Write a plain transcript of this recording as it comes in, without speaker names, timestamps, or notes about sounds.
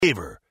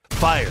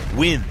Fire,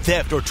 wind,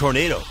 theft, or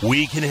tornado,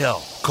 we can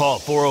help. Call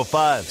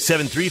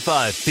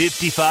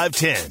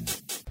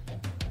 405-735-5510.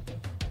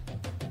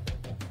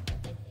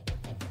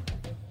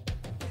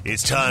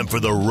 It's time for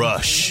The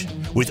Rush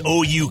with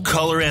OU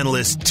color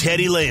analyst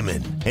Teddy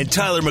Lehman and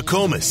Tyler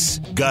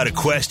McComas. Got a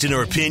question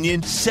or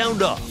opinion?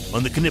 Sound off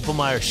on the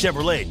Knippelmeyer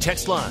Chevrolet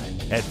text line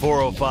at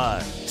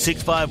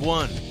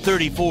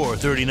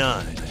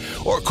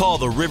 405-651-3439 or call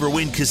the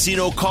Riverwind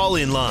Casino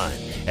call-in line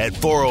at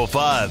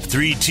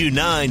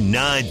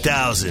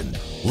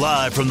 405-329-9000.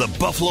 Live from the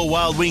Buffalo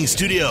Wild Wings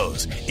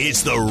studios,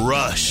 it's The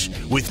Rush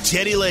with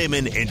Teddy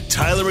Lehman and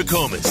Tyler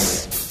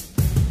McComas.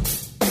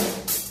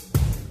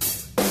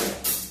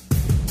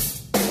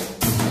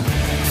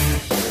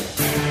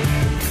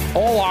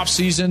 All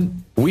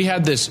offseason, we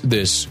had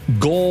this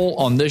goal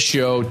on this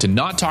show to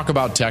not talk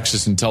about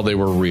Texas until they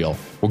were real.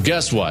 Well,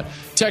 guess what?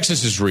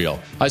 Texas is real.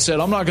 I said,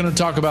 I'm not going to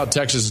talk about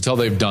Texas until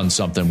they've done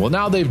something. Well,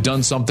 now they've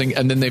done something,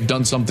 and then they've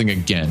done something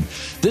again.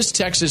 This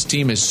Texas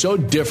team is so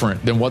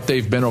different than what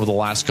they've been over the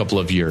last couple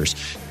of years.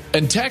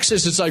 And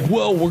Texas, it's like,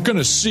 well, we're going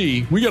to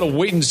see. We got to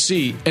wait and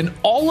see. And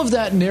all of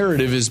that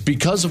narrative is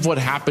because of what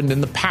happened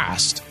in the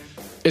past.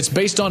 It's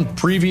based on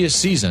previous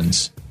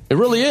seasons. It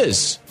really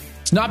is.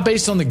 It's not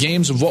based on the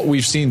games of what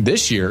we've seen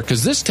this year,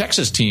 because this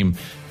Texas team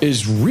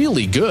is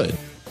really good.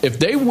 If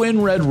they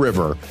win Red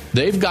River,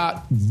 they've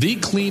got the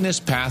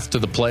cleanest path to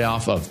the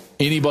playoff of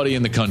anybody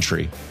in the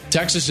country.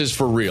 Texas is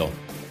for real.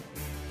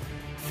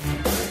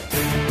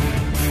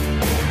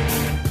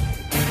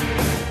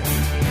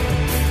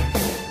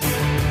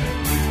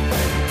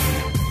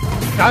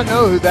 I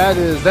know who that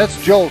is.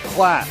 That's Joel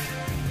Klatt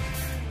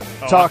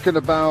talking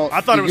about.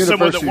 I thought it was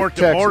someone that worked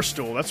at Texas.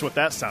 Barstool. That's what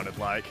that sounded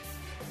like.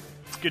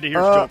 It's good to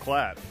hear Joel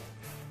Klatt.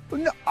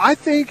 No, I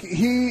think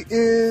he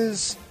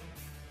is.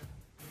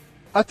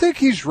 I think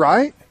he's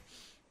right.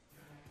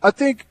 I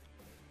think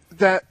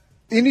that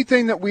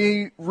anything that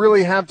we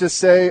really have to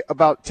say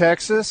about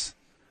Texas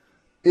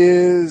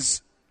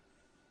is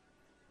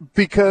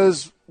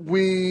because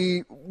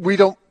we're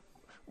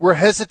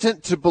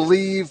hesitant to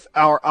believe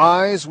our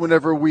eyes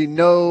whenever we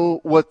know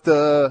what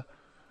the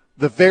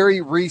very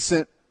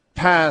recent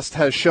past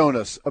has shown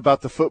us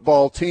about the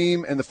football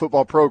team and the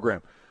football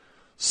program.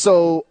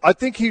 So I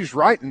think he's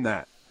right in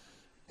that.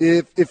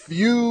 If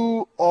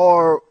you're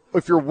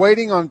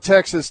waiting on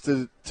Texas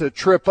to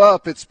trip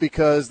up, it's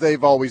because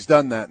they've always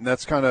done that, and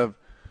that's kind of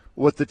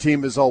what the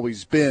team has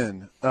always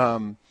been.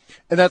 And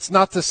that's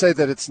not to say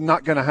that it's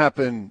not going to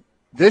happen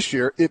this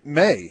year. It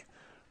may.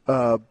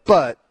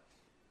 But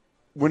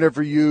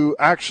whenever you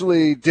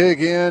actually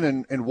dig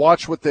in and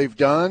watch what they've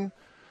done,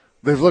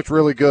 they've looked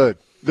really good.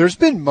 There's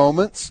been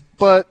moments,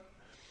 but,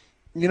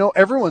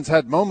 everyone's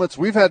had moments.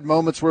 We've had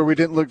moments where we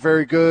didn't look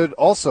very good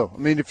also. I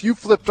mean, if you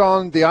flipped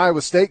on the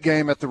Iowa State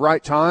game at the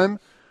right time,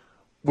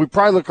 we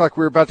probably looked like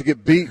we were about to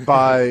get beat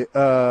by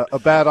a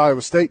bad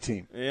Iowa State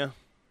team. Yeah.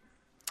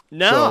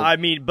 No,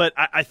 but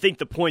I think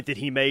the point that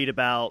he made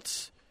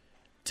about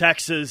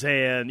Texas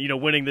and,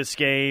 winning this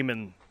game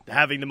and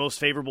having the most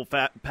favorable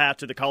path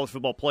to the college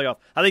football playoff,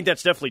 I think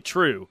that's definitely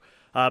true.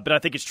 But I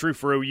think it's true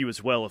for OU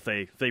as well if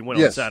they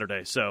win on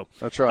Saturday. So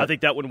that's right. I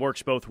think that one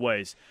works both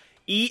ways.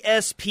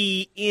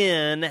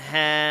 ESPN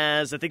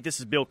has, I think this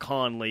is Bill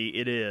Conley,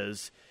 it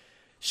is,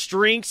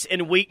 strengths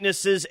and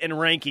weaknesses and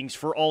rankings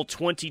for all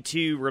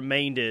 22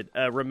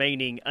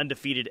 remaining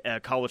undefeated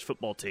college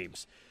football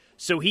teams.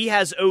 So he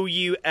has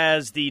OU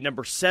as the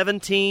number 7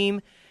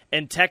 team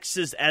and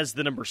Texas as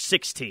the number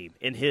 6 team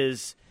in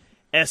his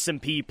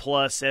S&P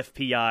plus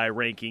FPI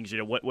rankings,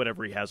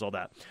 whatever he has, all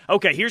that.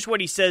 Okay, here's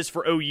what he says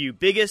for OU.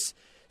 Biggest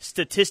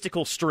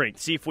statistical strength.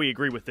 See if we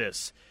agree with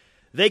this.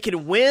 They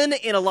can win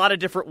in a lot of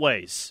different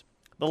ways.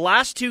 The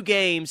last 2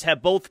 games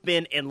have both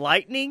been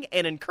enlightening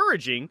and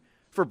encouraging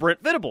for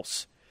Brent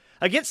Venables.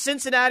 Against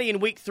Cincinnati in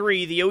Week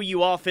 3, the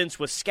OU offense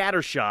was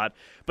scattershot,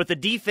 but the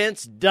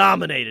defense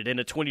dominated in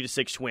a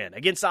 20-6 win.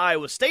 Against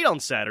Iowa State on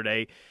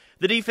Saturday,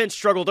 the defense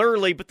struggled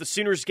early, but the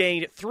Sooners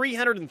gained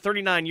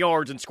 339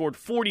 yards and scored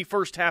 40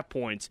 first-half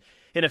points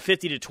in a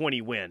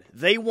 50-20 win.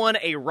 They won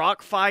a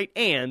rock fight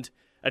and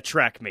a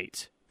track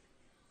meet.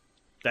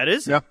 That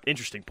is an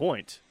interesting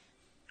point.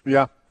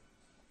 Yeah.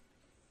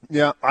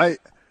 Yeah, I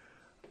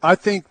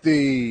think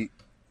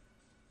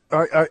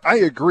I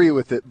agree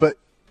with it,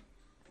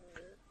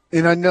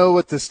 and I know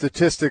what the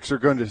statistics are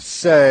going to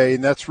say,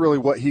 and that's really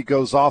what he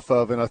goes off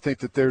of, and I think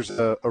that there's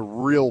a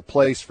real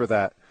place for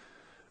that.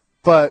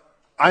 But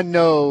I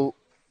know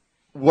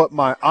what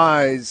my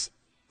eyes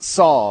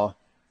saw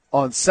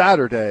on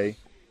Saturday,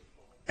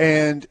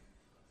 and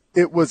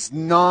it was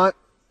not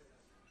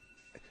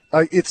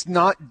it's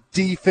not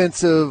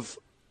defensive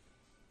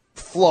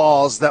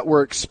flaws that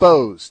were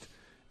exposed.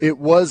 It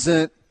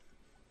wasn't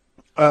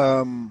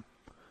a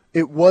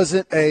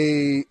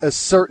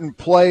certain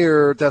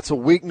player that's a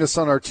weakness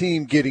on our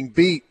team getting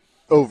beat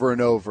over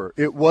and over.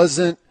 It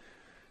wasn't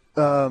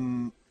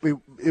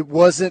it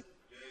wasn't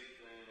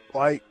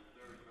like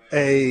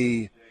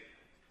a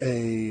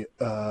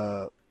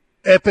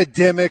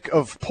epidemic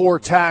of poor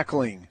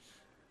tackling.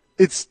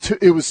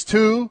 It was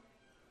 2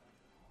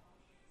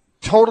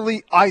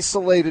 totally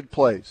isolated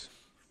plays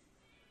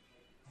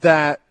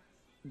that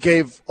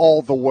gave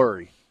all the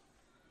worry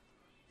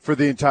for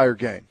the entire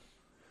game.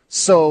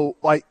 So,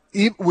 like,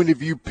 even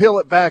if you peel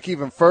it back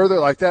even further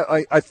like that,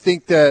 I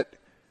think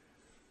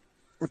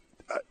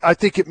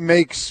it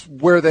makes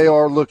where they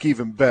are look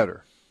even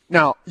better.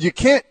 Now, you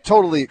can't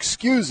totally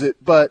excuse it,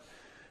 but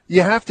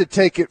you have to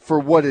take it for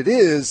what it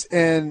is,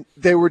 and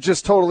they were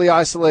just totally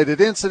isolated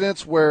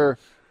incidents where,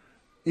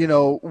 you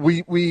know,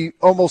 we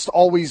almost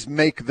always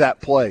make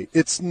that play.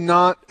 It's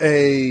not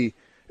a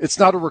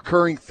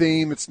recurring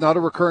theme. It's not a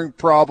recurring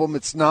problem.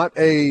 It's not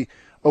a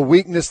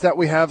weakness that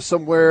we have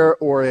somewhere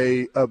or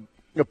a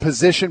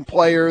position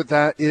player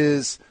that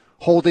is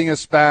holding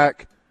us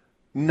back.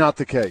 Not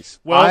the case.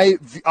 Well,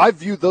 I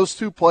view those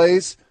two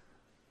plays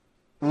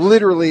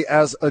literally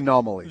as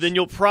anomalies. Then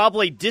you'll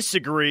probably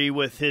disagree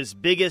with his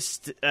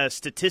biggest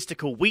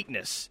statistical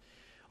weakness.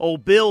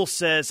 Old Bill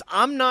says,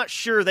 I'm not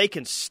sure they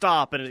can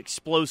stop an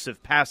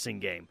explosive passing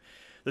game.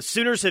 The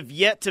Sooners have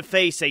yet to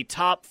face a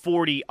top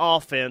 40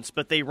 offense,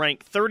 but they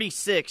rank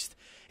 36th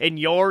in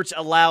yards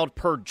allowed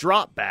per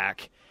drop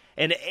back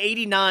and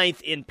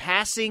 89th in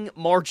passing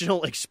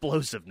marginal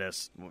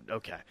explosiveness.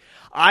 Okay.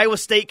 Iowa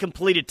State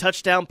completed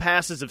touchdown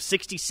passes of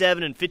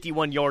 67 and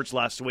 51 yards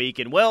last week,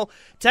 and, well,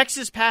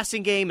 Texas'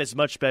 passing game is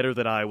much better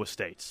than Iowa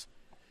State's.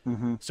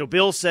 Mm-hmm. So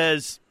Bill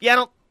says, I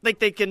don't think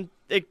they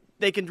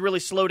can really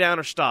slow down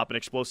or stop an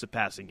explosive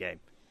passing game.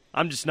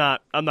 I'm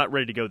not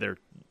ready to go there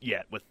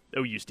yet with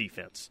OU's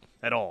defense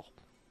at all,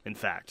 in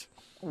fact.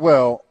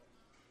 Well,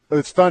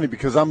 it's funny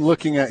because I'm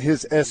looking at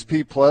his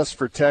SP Plus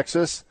for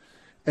Texas,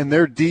 and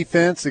their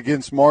defense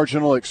against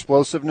marginal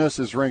explosiveness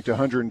is ranked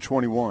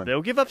 121.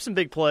 They'll give up some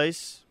big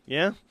plays,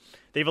 yeah.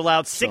 They've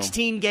allowed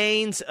 16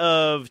 gains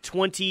of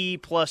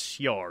 20-plus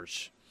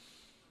yards,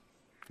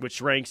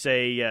 which ranks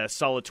a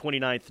solid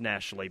 29th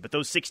nationally. But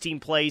those 16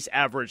 plays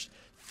averaged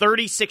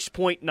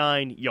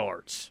 36.9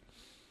 yards.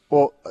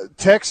 Well,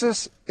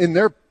 Texas, in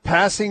their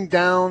passing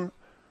down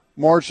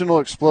marginal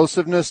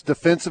explosiveness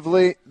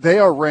defensively, they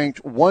are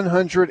ranked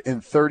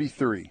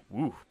 133.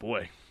 Ooh,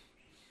 boy.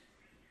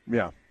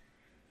 Yeah.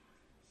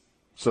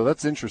 So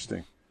that's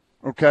interesting.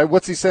 Okay,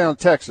 what's he say on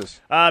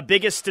Texas?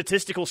 Biggest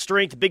statistical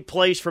strength, big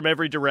plays from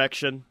every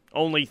direction.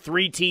 Only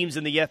 3 teams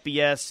in the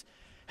FBS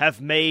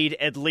have made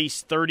at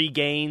least 30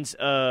 gains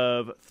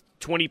of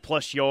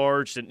 20-plus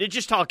yards. And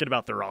just talking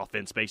about their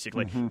offense,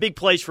 basically. Mm-hmm. Big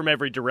plays from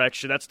every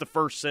direction. That's the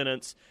first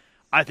sentence.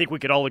 I think we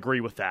could all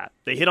agree with that.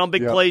 They hit on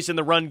big plays in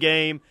the run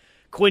game.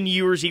 Quinn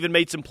Ewers even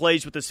made some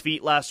plays with his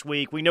feet last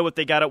week. We know what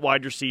they got at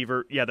wide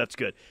receiver. Yeah, that's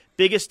good.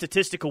 Biggest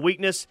statistical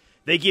weakness,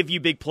 they give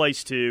you big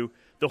plays too.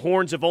 The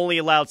Horns have only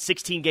allowed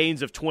 16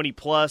 gains of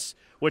 20-plus,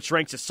 which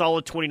ranks a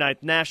solid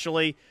 29th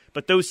nationally,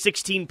 but those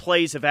 16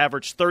 plays have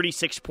averaged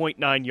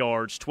 36.9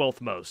 yards,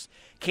 12th most.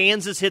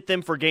 Kansas hit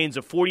them for gains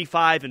of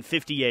 45 and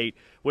 58,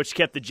 which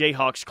kept the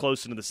Jayhawks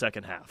close into the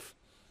second half.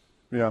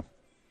 Yeah.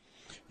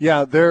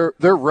 Yeah, their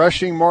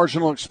rushing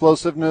marginal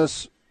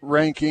explosiveness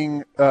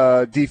ranking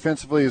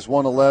defensively is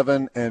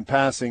 111 and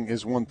passing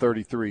is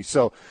 133.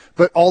 So,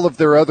 but all of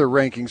their other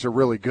rankings are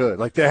really good.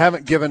 Like, they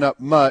haven't given up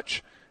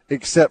much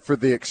except for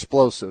the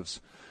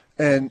explosives.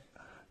 And,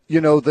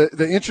 you know,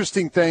 the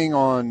interesting thing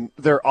on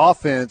their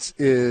offense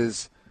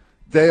is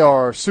they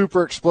are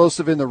super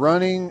explosive in the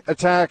running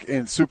attack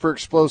and super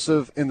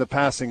explosive in the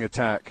passing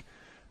attack.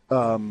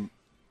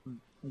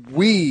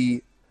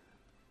 We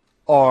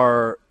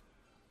are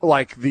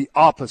like the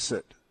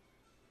opposite.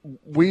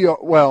 We are,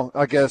 well,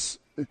 I guess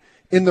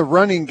in the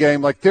running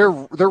game, like their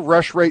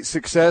rush rate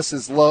success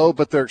is low,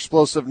 but their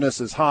explosiveness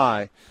is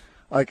high.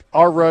 Like,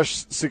 our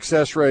rush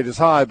success rate is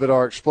high, but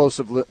our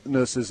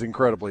explosiveness is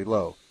incredibly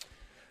low.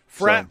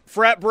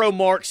 Frat Bro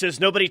Mark says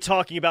nobody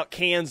talking about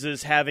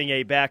Kansas having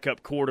a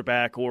backup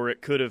quarterback, or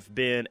it could have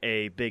been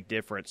a big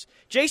difference.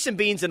 Jason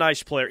Bean's a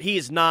nice player. He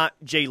is not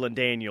Jalen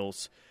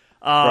Daniels.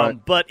 Right.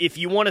 But if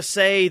you want to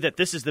say that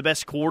this is the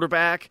best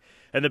quarterback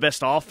and the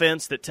best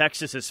offense that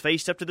Texas has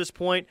faced up to this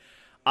point,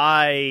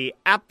 I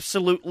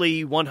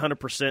absolutely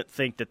 100%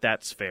 think that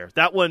that's fair.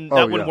 That one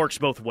works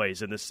both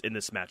ways in this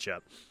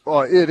matchup.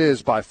 Well, it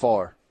is by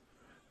far.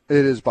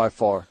 It is by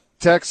far.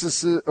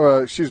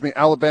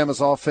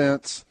 Alabama's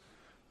offense,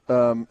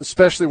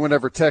 especially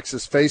whenever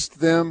Texas faced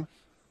them,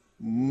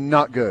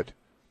 not good.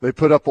 They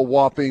put up a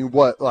whopping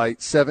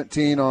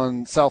 17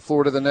 on South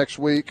Florida the next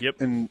week, yep.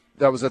 And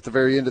that was at the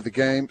very end of the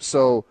game.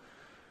 So,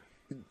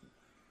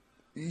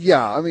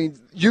 yeah, I mean,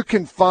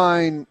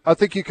 I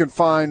think you can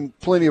find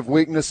plenty of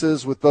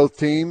weaknesses with both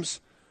teams,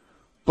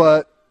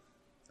 but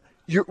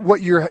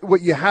what you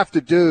have to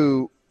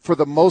do for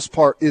the most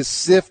part is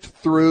sift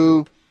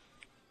through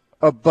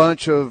a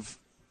bunch of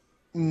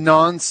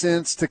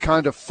nonsense to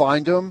kind of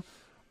find them.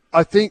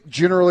 I think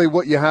generally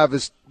what you have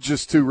is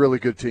just 2 really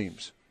good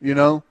teams, you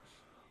know?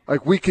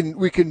 Like, we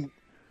can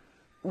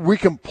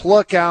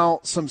pluck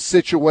out some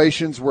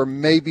situations where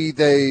maybe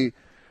they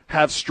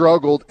have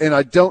struggled, and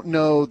I don't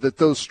know that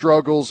those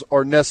struggles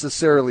are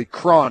necessarily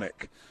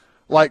chronic.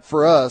 Like,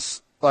 for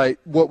us, like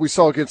what we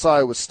saw against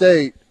Iowa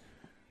State,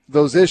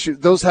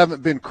 those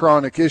haven't been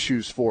chronic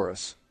issues for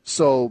us.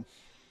 So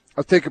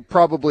I think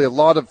probably a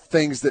lot of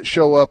things that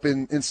show up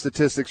in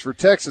statistics for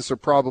Texas are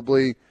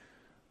probably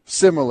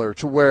similar,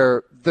 to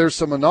where there's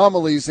some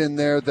anomalies in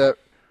there that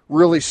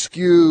really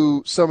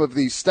skew some of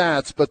these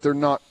stats, but they're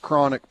not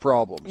chronic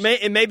problems.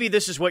 And maybe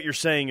this is what you're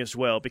saying as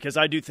well, because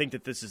I do think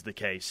that this is the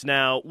case.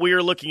 Now, we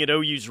are looking at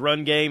OU's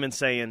run game and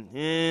saying,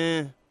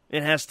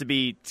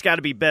 it's got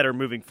to be better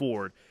moving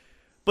forward.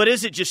 But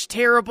is it just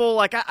terrible?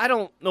 Like, I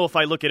don't know if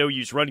I look at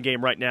OU's run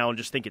game right now and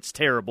just think it's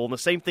terrible. And the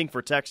same thing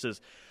for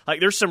Texas. Like,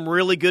 there's some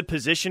really good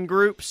position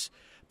groups,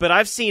 but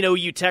I've seen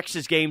OU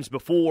Texas games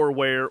before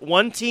where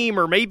one team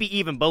or maybe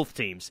even both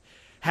teams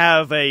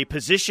have a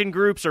position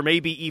groups or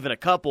maybe even a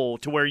couple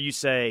to where you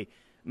say,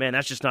 man,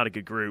 that's just not a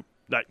good group.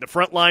 Like, the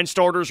frontline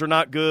starters are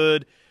not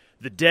good.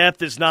 The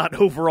depth is not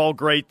overall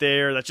great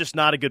there. That's just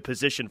not a good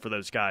position for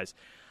those guys.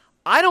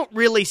 I don't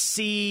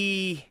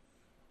see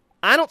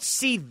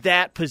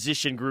that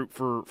position group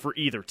for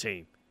either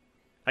team.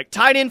 Like,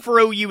 tight end for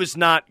OU is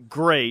not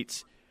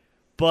great,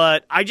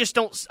 but I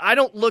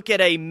don't look at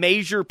a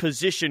major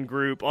position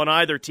group on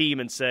either team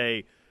and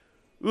say,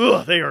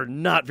 ugh, they are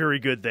not very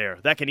good there.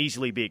 That can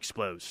easily be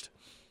exposed.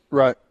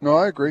 Right. No,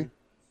 I agree.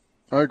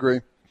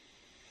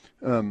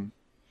 And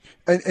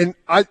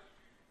I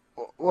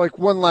like,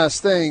 one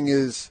last thing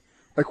is,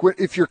 like,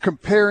 if you're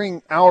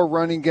comparing our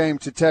running game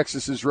to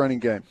Texas's running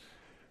game,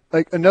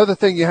 like, another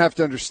thing you have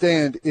to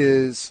understand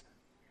is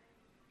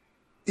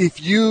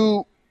if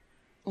you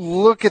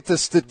look at the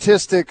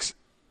statistics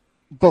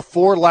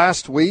before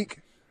last week,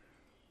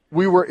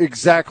 we were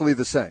exactly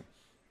the same.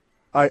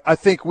 I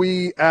think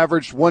we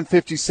averaged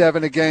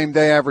 157 a game.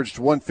 They averaged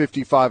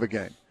 155 a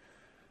game.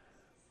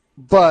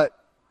 But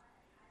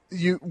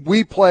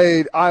we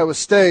played Iowa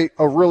State,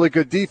 a really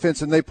good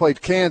defense, and they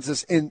played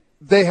Kansas, and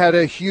they had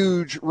a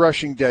huge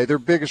rushing day, their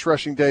biggest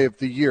rushing day of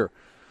the year.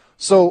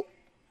 So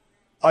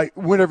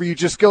whenever you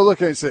just go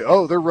look at it and say,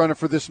 oh, they're running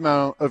for this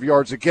amount of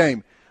yards a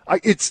game,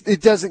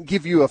 it doesn't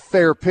give you a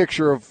fair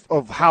picture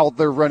of how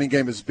their running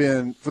game has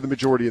been for the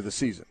majority of the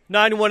season.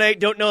 918,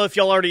 don't know if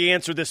y'all already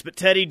answered this, but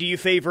Teddy, do you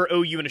favor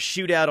OU in a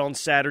shootout on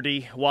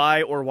Saturday?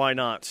 Why or why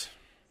not?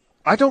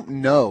 I don't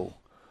know.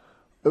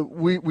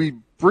 We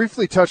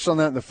briefly touched on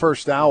that in the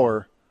first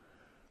hour.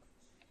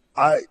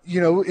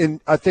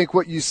 And I think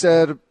what you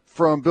said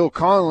from Bill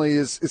Connolly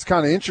is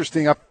kind of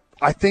interesting.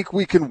 I think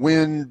we can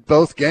win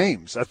both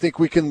games. I think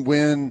we can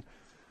win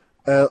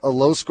a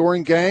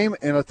low-scoring game,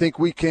 and I think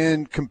we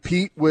can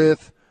compete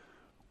with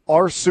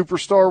our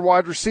superstar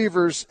wide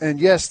receivers. And,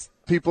 yes,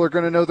 people are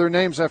going to know their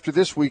names after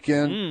this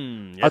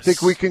weekend. Yes. I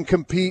think we can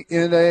compete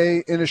in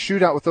a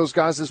shootout with those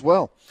guys as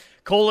well.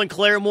 Cole and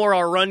Claremore,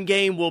 our run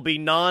game will be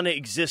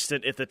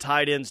non-existent if the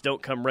tight ends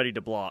don't come ready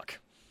to block.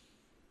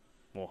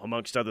 Well,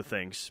 amongst other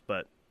things,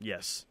 but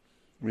yes.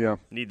 Yeah.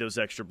 Need those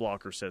extra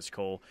blockers, says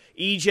Cole.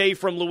 EJ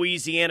from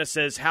Louisiana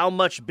says, how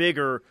much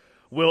bigger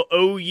will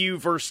OU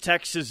versus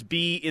Texas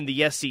be in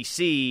the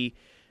SEC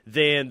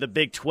than the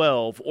Big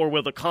 12, or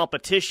will the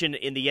competition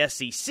in the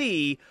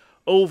SEC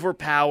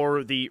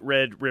overpower the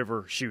Red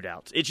River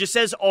Shootout? It just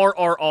says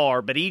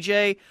RRR, but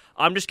EJ,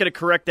 I'm just going to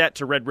correct that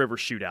to Red River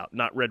Shootout,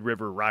 not Red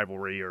River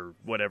Rivalry or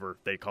whatever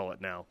they call it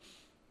now.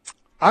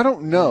 I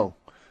don't know.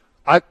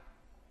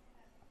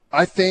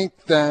 I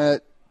think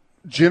that,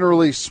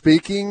 generally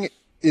speaking,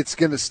 it's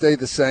going to stay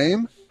the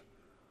same,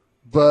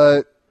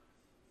 but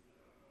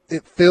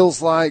it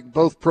feels like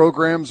both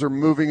programs are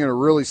moving in a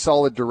really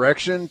solid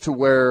direction to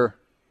where,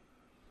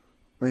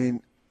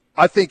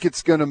 I think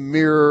it's going to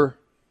mirror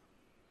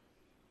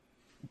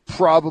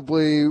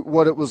probably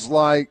what it was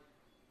like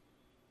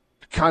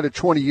kind of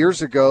 20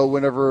 years ago,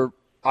 whenever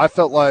I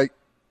felt like,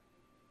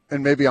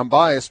 and maybe I'm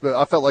biased, but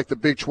I felt like the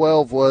Big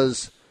 12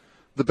 was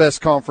the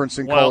best conference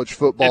in college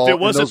football. If it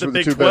wasn't and those the were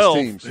Big the two 12,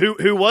 best teams.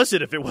 who was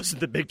it if it wasn't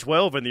the Big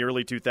 12 in the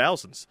early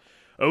 2000s?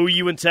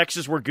 OU and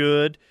Texas were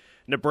good.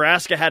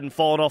 Nebraska hadn't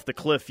fallen off the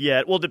cliff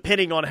yet. Well,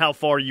 depending on how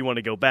far you want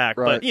to go back.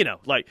 Right.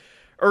 But, like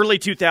early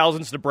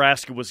 2000s,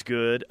 Nebraska was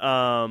good.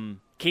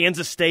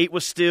 Kansas State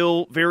was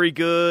still very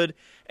good.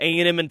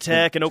 A&M and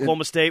Tech and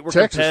Oklahoma State were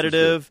Texas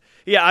competitive.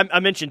 Yeah, I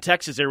mentioned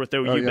Texas there with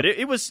OU, yeah. but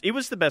it was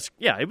the best.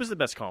 Yeah, it was the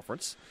best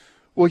conference.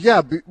 Well,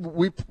 yeah,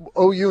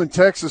 OU and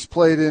Texas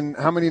played in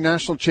how many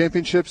national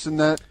championships in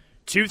that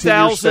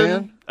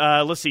 2000,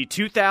 let's see,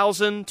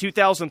 2000,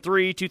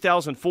 2003,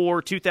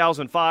 2004,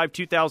 2005,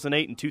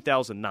 2008, and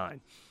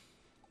 2009.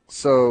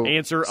 So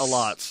answer a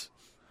lot.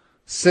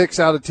 6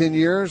 out of 10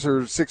 years,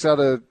 or 6 out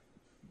of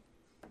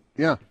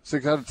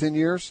 10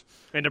 years.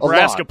 And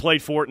Nebraska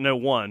played for it in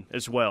 2001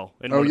 as well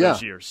in one of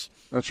those years.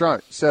 That's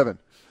right, 7.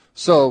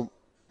 So,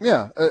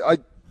 yeah,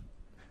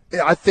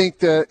 I think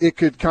that it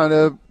could kind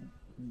of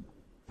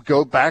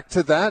go back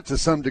to that to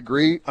some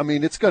degree.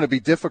 It's going to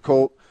be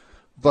difficult,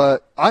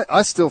 but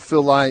I still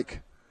feel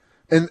like,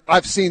 and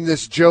I've seen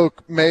this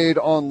joke made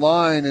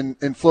online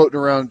and floating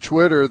around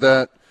Twitter,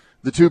 that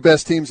the two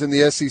best teams in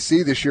the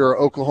SEC this year are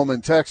Oklahoma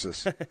and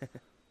Texas,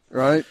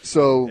 right?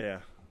 So yeah.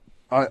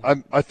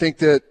 I think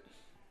that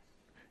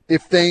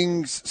if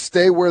things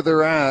stay where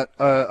they're at,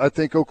 I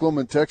think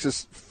Oklahoma and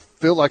Texas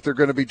feel like they're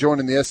going to be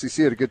joining the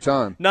SEC at a good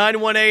time.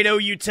 918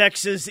 OU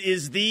Texas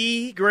is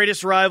the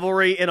greatest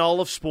rivalry in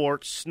all of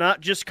sports, not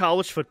just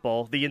college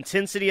football. The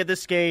intensity of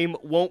this game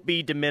won't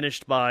be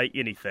diminished by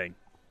anything.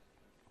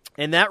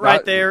 And that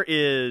right there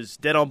is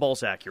dead on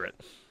balls accurate.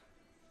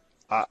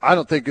 I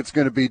don't think it's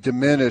going to be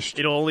diminished.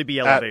 It'll only be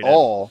elevated. At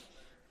all.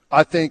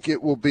 I think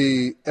it will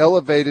be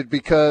elevated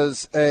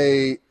because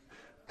an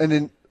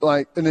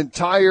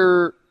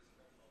entire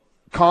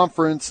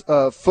conference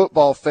of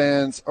football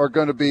fans are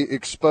going to be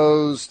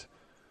exposed,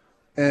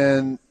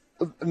 and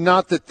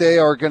not that they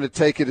are going to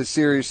take it as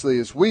seriously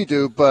as we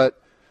do, but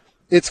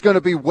it's going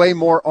to be way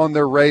more on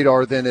their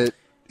radar than it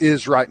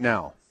is right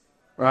now,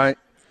 right?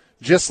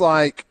 Just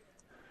like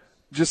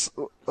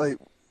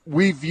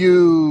we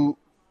view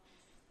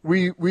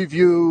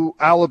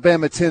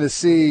Alabama,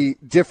 Tennessee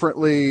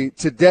differently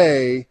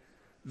today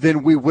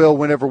than we will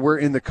whenever we're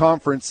in the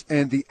conference,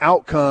 and the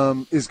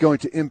outcome is going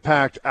to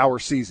impact our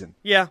season.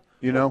 Yeah.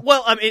 You know?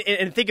 Well, I mean,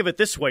 and think of it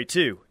this way,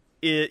 too.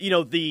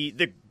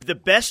 The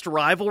best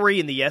rivalry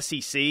in the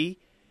SEC,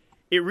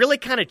 it really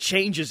kind of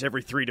changes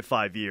every 3 to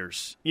 5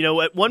 years.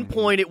 At one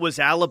point it was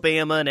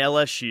Alabama and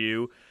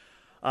LSU.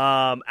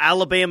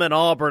 Alabama and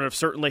Auburn have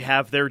certainly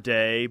have their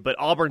day, but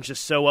Auburn's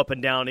just so up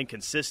and down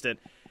inconsistent.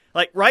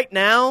 Like right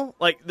now,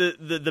 like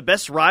the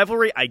best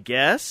rivalry, I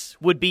guess,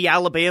 would be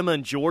Alabama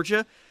and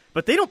Georgia,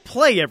 but they don't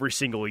play every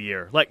single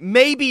year. Like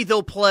maybe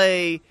they'll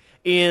play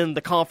in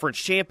the conference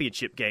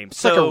championship game.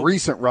 It's like a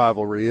recent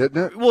rivalry, isn't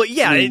it? Well,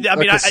 yeah.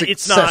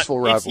 It's not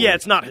rivalry.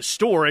 It's not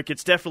historic.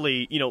 It's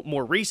definitely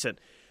more recent.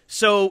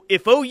 So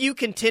if OU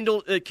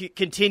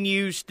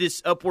continues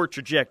this upward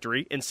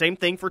trajectory, and same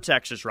thing for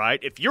Texas, right?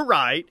 If you're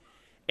right,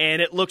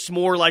 and it looks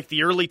more like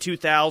the early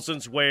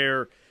 2000s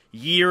where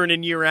year in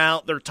and year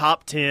out they're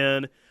top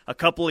 10, a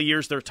couple of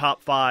years they're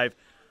top 5,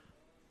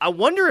 I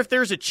wonder if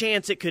there's a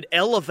chance it could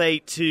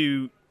elevate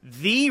to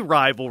the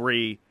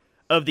rivalry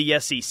of the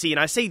SEC. And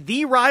I say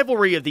the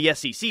rivalry of the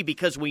SEC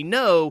because we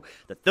know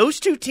that those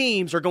two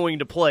teams are going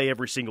to play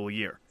every single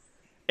year.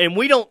 And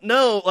we don't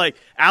know, like,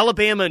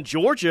 Alabama and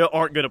Georgia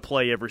aren't going to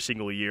play every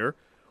single year.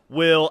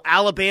 Will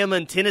Alabama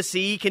and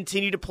Tennessee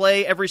continue to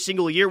play every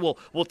single year?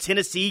 Will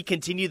Tennessee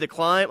continue the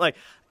climb? Like,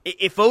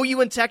 if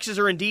OU and Texas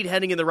are indeed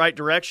heading in the right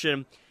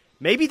direction,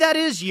 maybe that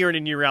is year in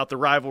and year out the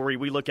rivalry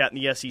we look at in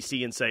the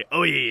SEC and say,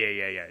 oh,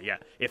 yeah.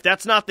 If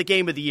that's not the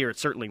game of the year, it's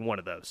certainly one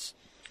of those.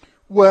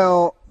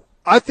 Well,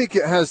 I think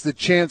it has the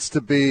chance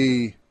to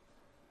be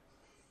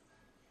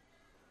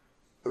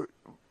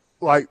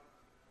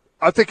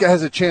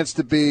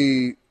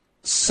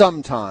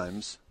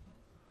sometimes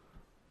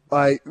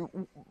like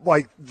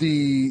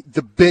the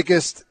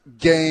biggest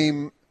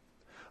game.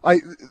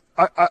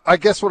 I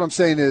guess what I'm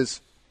saying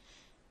is,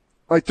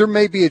 like, there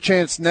may be a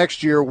chance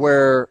next year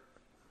where,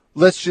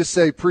 let's just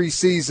say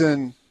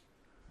preseason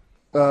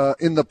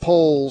in the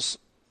polls,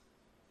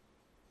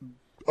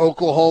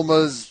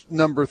 Oklahoma's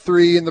number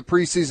 3 in the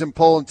preseason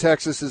poll and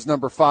Texas is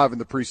number 5 in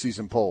the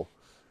preseason poll.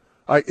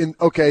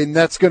 And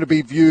that's going to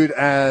be viewed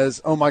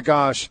as, oh my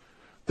gosh,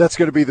 that's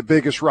going to be the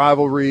biggest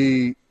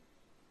rivalry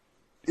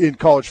in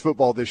college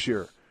football this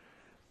year.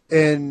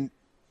 And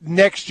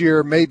next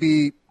year,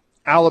 maybe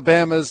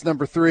Alabama's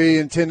number 3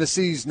 and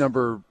Tennessee's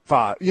number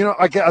 5.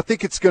 I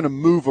think it's going to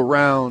move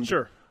around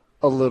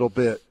a little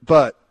bit,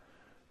 but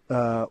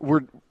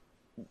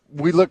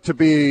we look to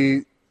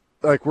be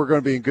like we're going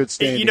to be in good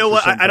standing. You know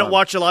what? I don't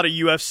watch a lot of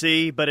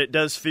UFC, but it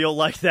does feel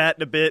like that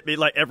in a bit.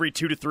 Like every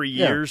 2 to 3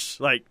 years,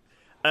 like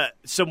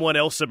someone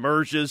else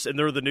emerges and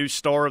they're the new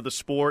star of the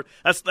sport.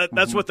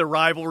 That's what the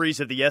rivalries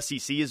of the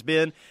SEC has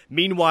been.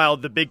 Meanwhile,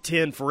 the Big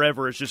Ten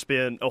forever has just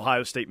been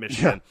Ohio State,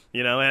 Michigan.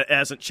 Yeah. It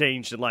hasn't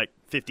changed in like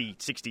 50,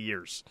 60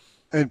 years.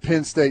 And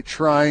Penn State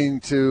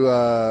trying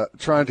to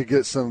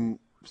get some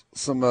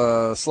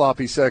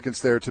sloppy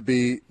seconds there to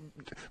be,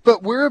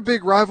 but we're a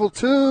big rival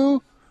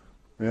too.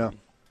 Yeah.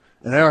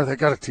 And they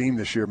got a team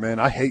this year, man.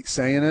 I hate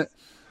saying it,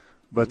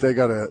 but they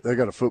got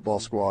a football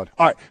squad.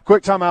 All right,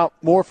 quick timeout.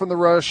 More from the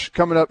Rush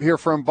coming up here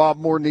from Bob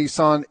Moore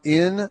Nissan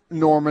in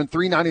Norman.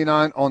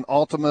 $399 on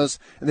Altimas,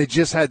 and they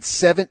just had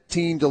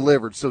 17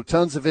 delivered. So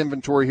tons of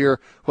inventory here.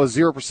 Plus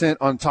 0%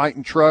 on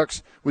Titan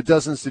trucks with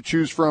dozens to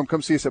choose from.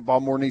 Come see us at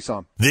Bob Moore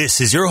Nissan.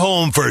 This is your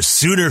home for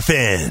Sooner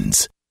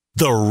fans.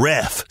 The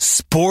Ref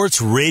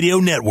Sports Radio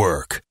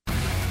Network.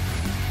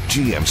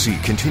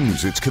 GMC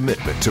continues its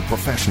commitment to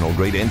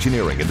professional-grade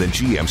engineering in the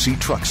GMC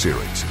Truck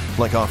Series,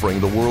 like offering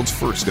the world's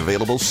first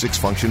available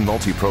 6-function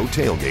multi-pro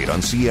tailgate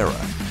on Sierra.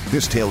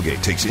 This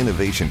tailgate takes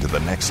innovation to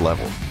the next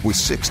level with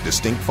 6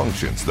 distinct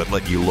functions that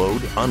let you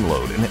load,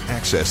 unload, and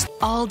access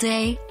all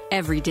day,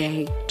 every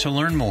day. To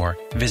learn more,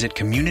 visit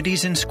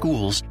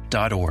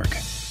communitiesandschools.org.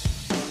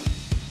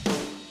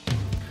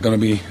 Going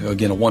to be,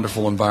 again, a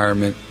wonderful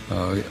environment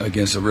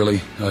against a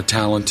really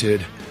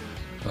talented,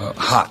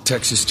 hot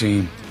Texas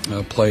team.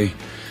 Play,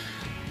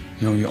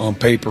 on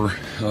paper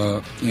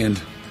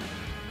and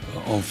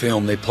on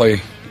film, they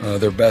play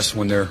their best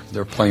when they're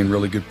playing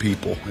really good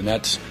people, and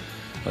that's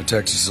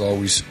Texas has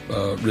always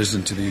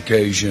risen to the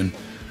occasion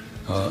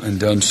and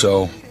done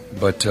so.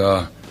 But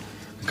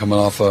coming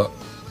off a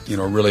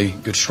a really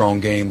good, strong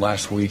game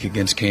last week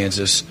against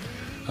Kansas,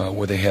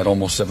 where they had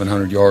almost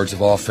 700 yards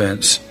of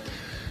offense,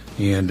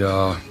 and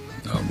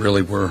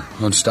really were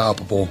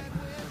unstoppable.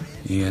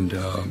 And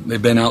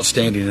they've been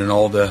outstanding in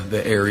all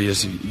the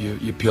areas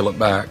you peel it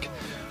back,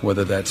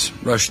 whether that's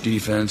rush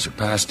defense or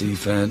pass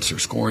defense or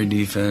scoring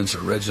defense or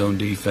red zone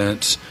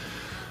defense.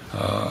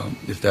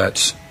 If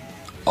that's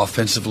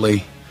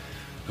offensively,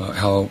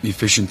 how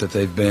efficient that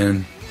they've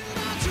been.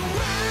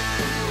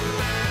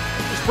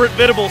 It's Brent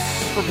Venables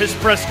from his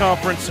press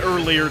conference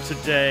earlier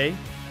today.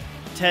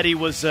 Teddy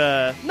was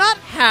not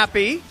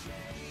happy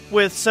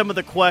with some of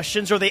the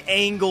questions or the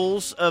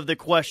angles of the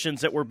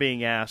questions that were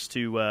being asked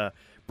to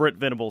Brent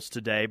Venables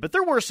today. But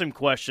there were some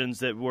questions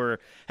that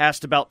were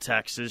asked about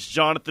Texas.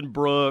 Jonathan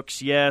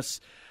Brooks, yes.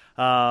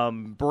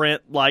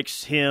 Brent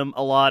likes him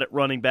a lot at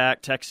running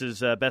back,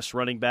 Texas' best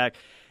running back.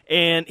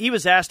 And he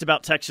was asked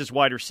about Texas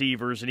wide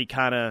receivers, and he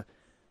kind of,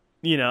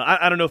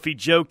 I don't know if he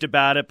joked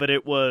about it, but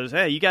it was,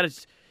 hey, you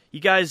guys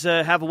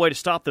have a way to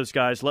stop those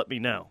guys, let me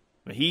know.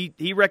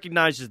 He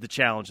recognizes the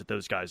challenge that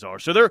those guys are.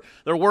 So there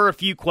were a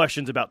few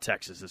questions about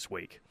Texas this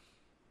week.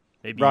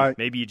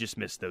 Maybe you just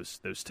missed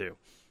those two.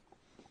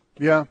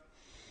 Yeah.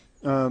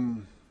 I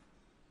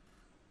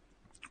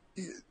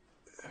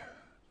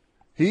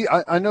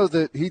know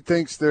that he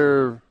thinks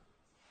they're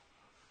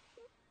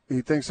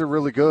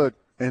really good,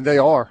 and they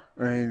are.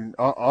 I mean,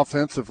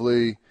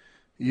 offensively,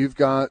 you've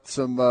got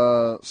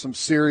some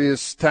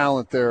serious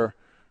talent there.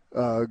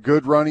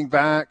 Good running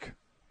back,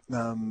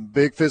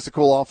 big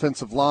physical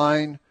offensive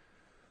line,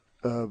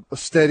 a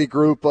steady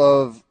group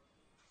of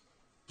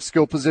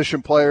skill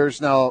position players.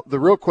 Now, the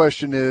real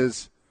question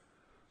is,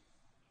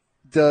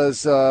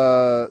 does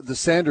the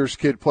Sanders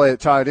kid play at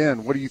tight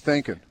end? What are you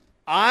thinking?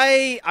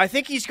 I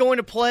think he's going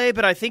to play,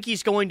 but I think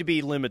he's going to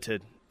be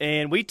limited.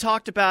 And we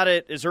talked about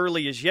it as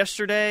early as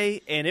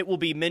yesterday, and it will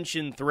be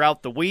mentioned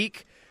throughout the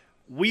week.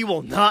 We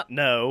will not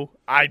know.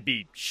 I'd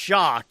be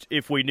shocked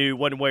if we knew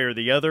one way or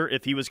the other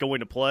if he was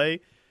going to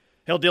play.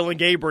 Hell, Dylan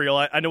Gabriel,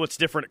 I know it's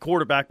different at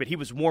quarterback, but he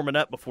was warming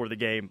up before the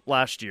game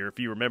last year, if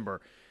you remember.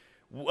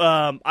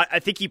 I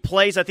think he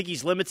plays. I think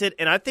he's limited,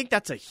 and I think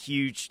that's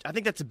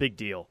a big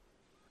deal.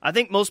 I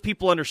think most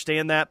people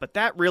understand that, but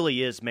that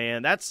really is,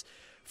 man. That's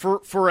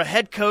for a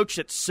head coach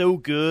that's so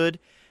good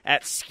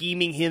at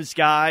scheming his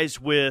guys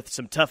with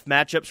some tough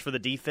matchups for the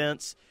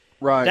defense.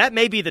 Right. That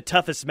may be the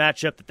toughest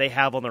matchup that they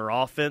have on their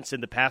offense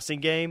in the passing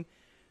game.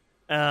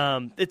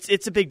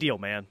 It's a big deal,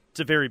 man.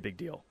 It's a very big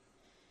deal.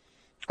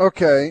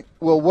 Okay.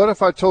 Well, what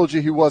if I told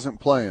you he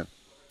wasn't playing?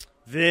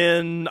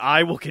 Then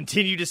I will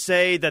continue to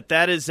say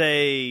that is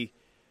a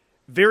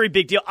very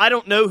big deal. I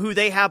don't know who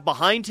they have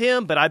behind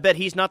him, but I bet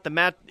he's not the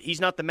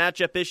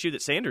matchup issue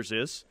that Sanders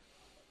is.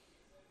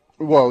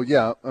 Well,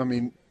 yeah. I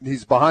mean,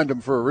 he's behind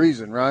him for a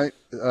reason, right?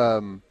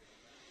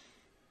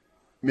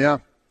 Yeah.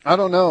 I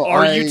don't know.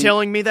 Are you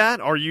telling me that?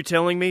 Are you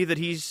telling me that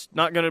he's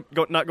not going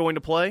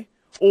to play?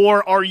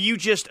 Or are you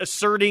just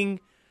asserting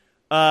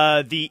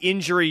the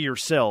injury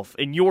yourself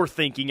and you're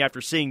thinking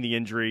after seeing the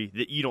injury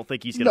that you don't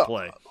think he's going to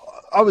play?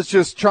 I was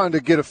just trying to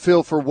get a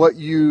feel for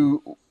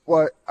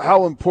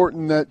how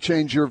important that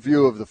changed your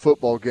view of the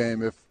football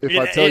game. If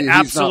I tell you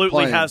he's not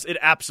playing, it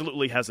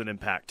absolutely has an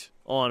impact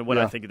on what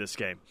I think of this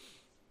game.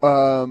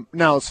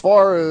 Now, as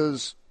far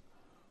as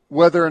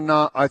whether or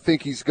not I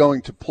think he's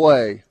going to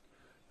play,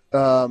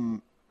 I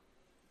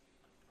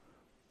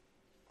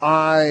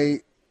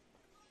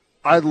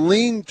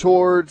lean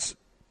towards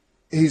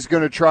he's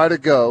going to try to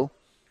go,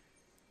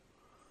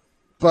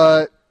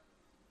 but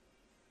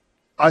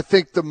I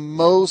think the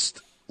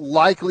most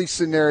likely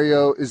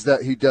scenario is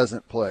that he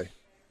doesn't play.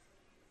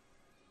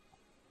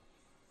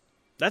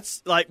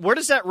 That's like, where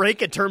does that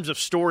rank in terms of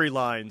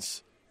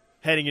storylines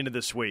heading into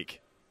this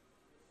week?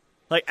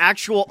 Like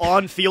actual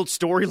on-field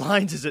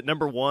storylines, is it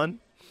number one?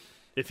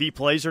 If he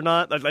plays or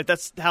not? Like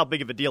that's how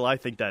big of a deal I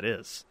think that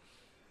is.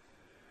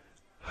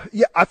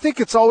 Yeah, I think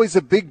it's always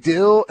a big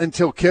deal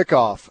until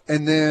kickoff.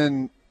 And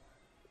then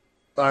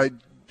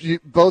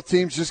both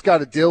teams just got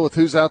to deal with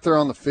who's out there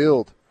on the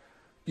field.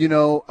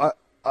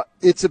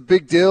 It's a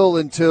big deal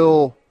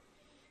until,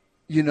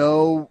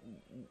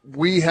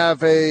 we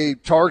have a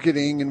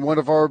targeting and one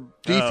of our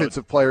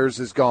defensive players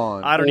is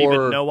gone. I don't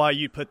even know why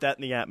you put that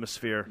in the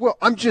atmosphere. Well,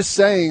 I'm just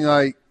saying,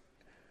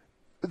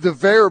 the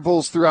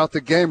variables throughout the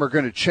game are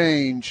going to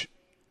change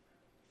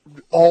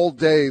all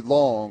day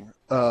long.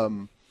 I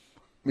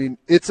mean,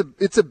 it's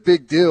a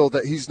big deal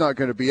that he's not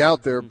going to be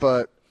out there,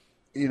 but,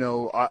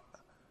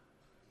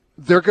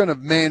 they're going to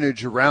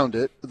manage around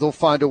it. They'll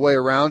find a way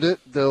around it.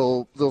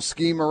 They'll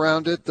scheme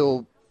around it.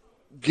 They'll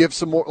give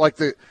some more, like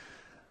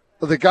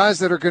the guys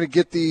that are going to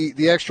get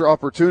the extra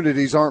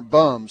opportunities aren't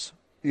bums.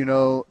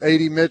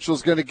 A.D.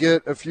 Mitchell's going to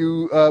get a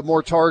few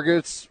more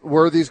targets.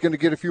 Worthy's going to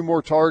get a few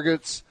more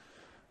targets.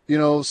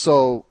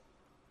 So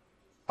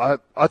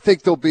I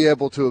think they'll be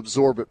able to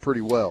absorb it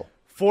pretty well.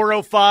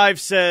 405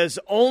 says,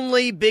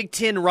 only Big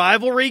Ten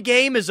rivalry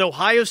game is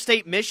Ohio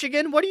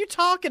State-Michigan? What are you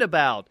talking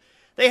about?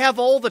 They have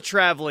all the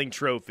traveling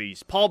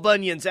trophies. Paul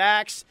Bunyan's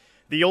axe,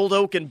 the old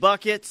oaken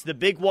buckets, the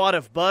big wad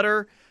of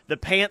butter. the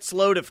pants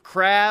load of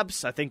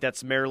crabs. I think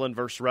that's Maryland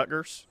versus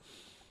Rutgers.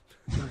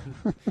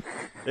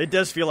 It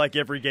does feel like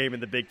every game in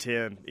the Big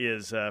Ten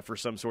is for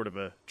some sort of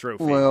a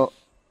trophy. Well,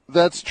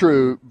 that's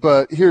true,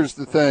 but here's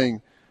the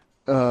thing,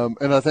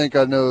 and I think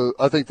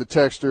the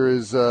texter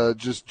is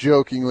just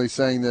jokingly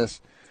saying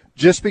this.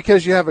 Just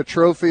because you have a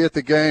trophy at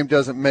the game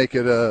doesn't make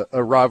it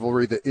a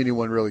rivalry that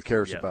anyone really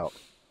cares about.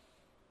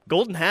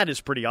 Golden Hat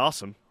is pretty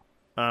awesome,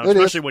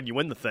 especially when you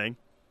win the thing.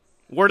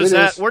 Where does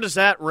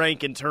that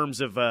rank in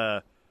terms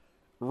of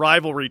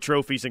rivalry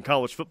trophies in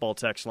college football,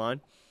 text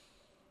line?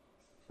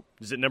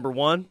 Is it number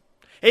one?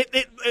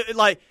 It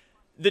like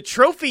the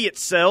trophy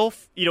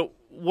itself,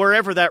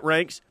 wherever that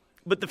ranks,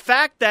 but the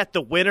fact that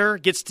the winner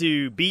gets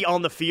to be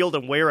on the field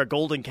and wear a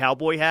golden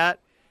cowboy hat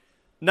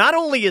not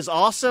only is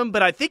awesome,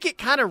 but I think it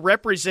kind of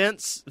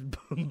represents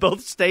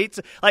both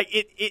states. Like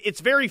it's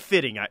very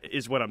fitting,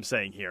 is what I'm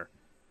saying here.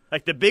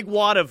 Like the big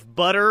wad of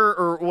butter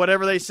or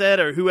whatever they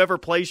said, or whoever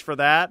plays for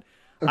that.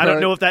 I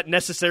don't know if that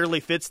necessarily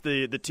fits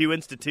the two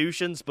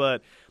institutions,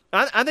 but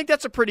I think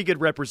that's a pretty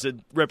good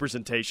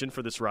representation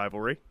for this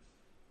rivalry.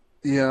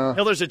 Yeah.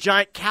 Hell, there's a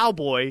giant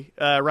cowboy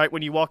right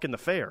when you walk in the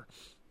fair.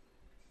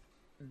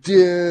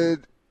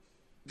 Did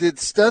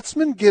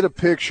Stutzman get a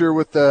picture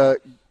with the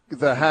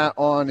hat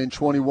on in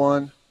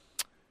 21?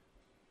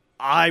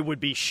 I would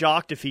be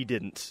shocked if he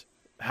didn't.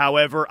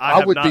 However, I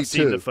have not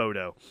seen the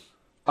photo.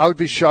 I would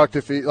be shocked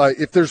if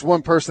there's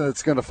one person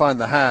that's going to find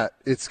the hat,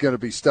 it's going to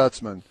be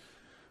Stutzman.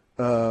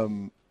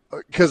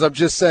 Because I'm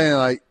just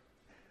saying,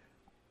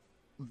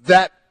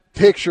 that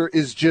picture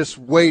is just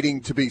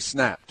waiting to be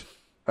snapped.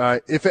 All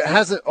right, if it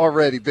hasn't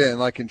already been,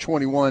 like in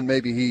 21,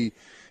 maybe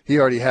he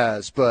already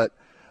has. But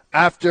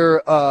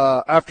after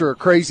a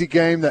crazy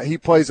game that he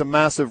plays a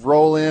massive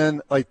role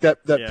in,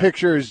 that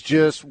picture is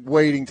just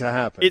waiting to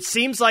happen. It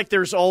seems like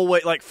there's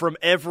always, from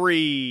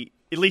every,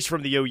 at least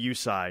from the OU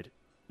side,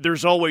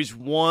 there's always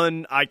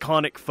one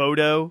iconic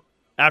photo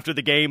after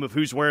the game of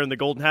who's wearing the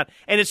golden hat,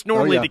 and it's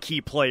normally the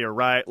key player,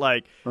 right?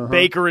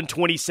 Baker in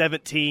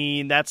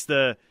 2017, that's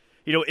the,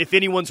 if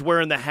anyone's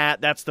wearing the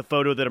hat, that's the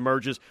photo that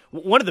emerges.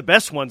 One of the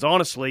best ones,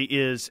 honestly,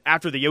 is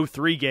after the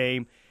 03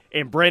 game,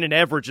 and Brandon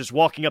Everidge is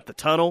walking up the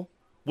tunnel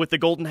with the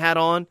golden hat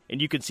on,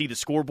 and you can see the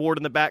scoreboard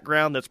in the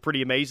background. That's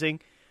pretty amazing.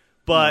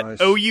 But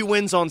nice. OU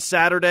wins on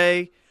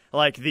Saturday.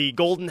 The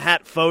golden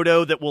hat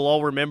photo that we'll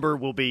all remember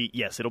will be,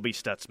 it'll be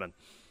Stutzman.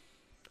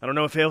 I don't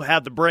know if he'll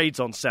have the braids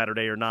on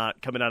Saturday or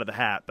not coming out of the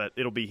hat, but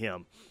it'll be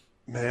him.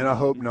 Man, I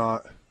hope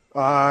not.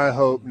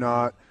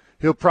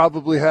 He'll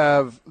probably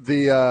have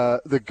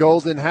the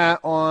golden hat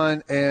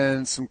on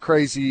and some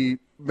crazy,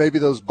 maybe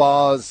those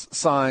Boz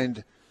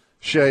signed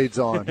shades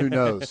on. Who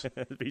knows?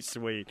 That'd be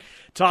sweet.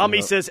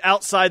 Tommy says,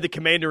 outside the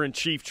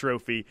Commander-in-Chief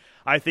trophy,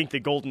 I think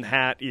the golden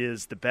hat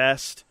is the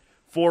best.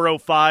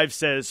 405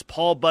 says,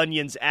 Paul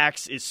Bunyan's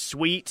axe is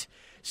sweet.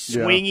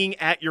 Swinging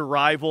at your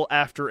rival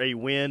after a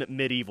win,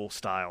 medieval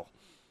style.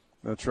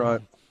 That's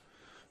right.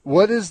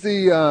 What is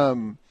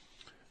the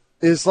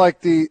is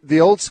the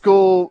old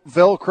school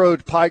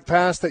Velcroed pike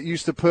pass that you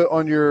used to put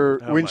on your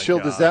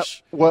windshield? Is that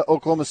what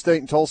Oklahoma State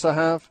and Tulsa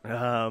have?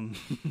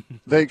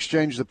 They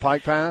exchange the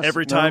pike pass?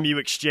 Every time you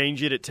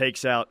exchange it, it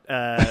takes out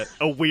a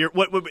weird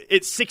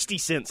it's 60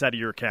 cents out of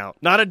your account.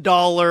 Not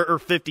 $1 or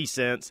 50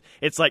 cents.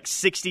 It's like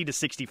 60 to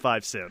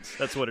 65 cents.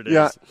 That's what it is.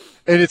 Yeah,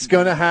 and it's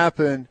going to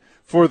happen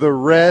for the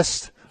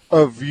rest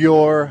of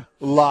your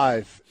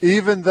life,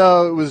 even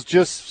though it was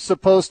just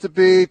supposed to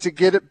be to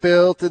get it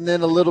built and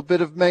then a little bit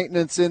of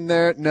maintenance in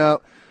there.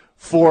 No,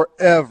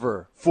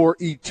 forever, for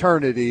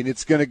eternity, and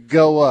it's going to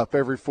go up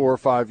every 4 or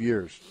 5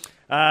 years.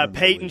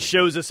 Peyton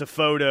shows us a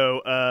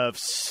photo of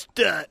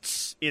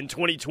Stutz in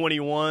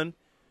 2021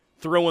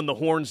 throwing the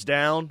horns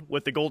down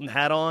with the golden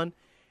hat on,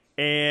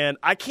 and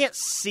I can't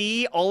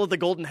see all of the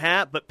golden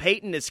hat, but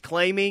Peyton is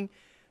claiming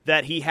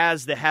that he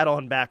has the hat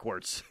on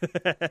backwards.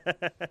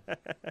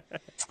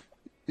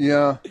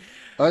 Yeah,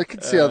 I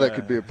can see how that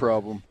could be a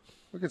problem.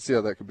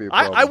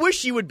 I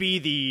wish you would be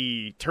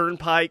the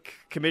Turnpike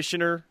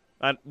commissioner.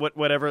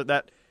 Whatever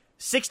that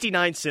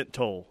 69-cent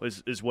toll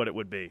is what it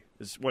would be,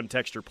 is one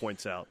texter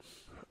points out.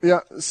 Yeah,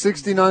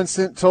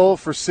 69-cent toll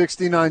for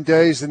 69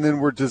 days, and then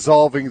we're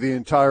dissolving the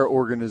entire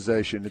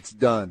organization. It's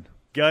done.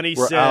 Gunny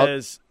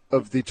says,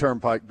 of the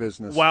Turnpike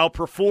business, while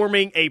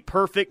performing a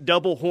perfect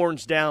double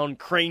horns down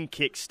crane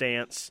kick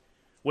stance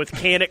with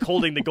Kanik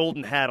holding the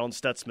golden hat on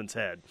Stutzman's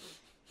head.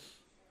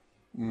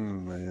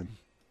 Man.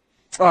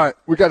 All right,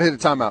 we got to hit a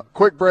timeout.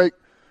 Quick break.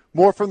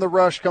 More from The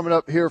Rush coming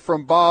up here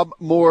from Bob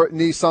Moore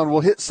Nissan.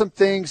 We'll hit some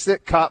things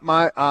that caught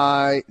my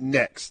eye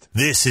next.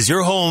 This is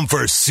your home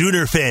for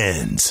Sooner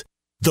fans.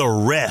 The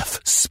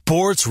Ref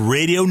Sports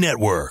Radio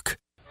Network.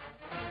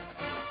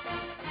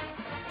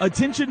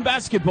 Attention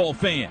basketball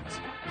fans.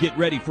 Get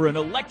ready for an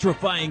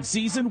electrifying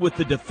season with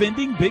the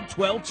defending Big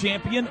 12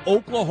 champion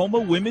Oklahoma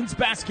women's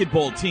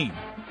basketball team.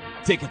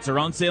 Tickets are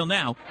on sale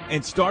now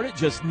and start at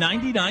just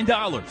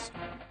 $99.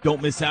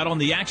 Don't miss out on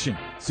the action.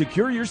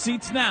 Secure your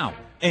seats now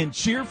and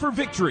cheer for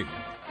victory.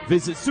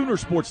 Visit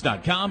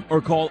Soonersports.com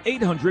or call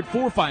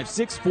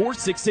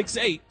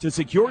 800-456-4668 to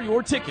secure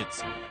your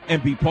tickets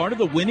and be part of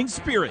the winning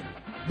spirit.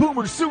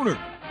 Boomer Sooner.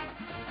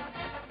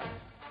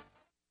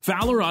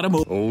 Fowler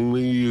Automotive.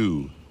 Only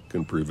you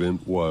can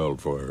prevent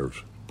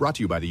wildfires. Brought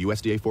to you by the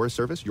USDA Forest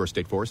Service, your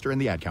state forester, and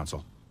the Ad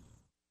Council.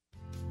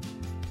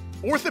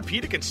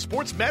 Orthopedic and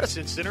Sports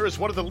Medicine Center is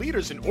one of the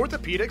leaders in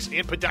orthopedics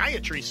and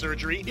podiatry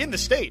surgery in the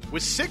state.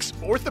 With 6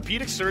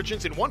 orthopedic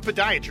surgeons and 1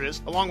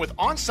 podiatrist, along with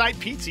on-site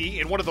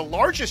PT and one of the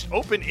largest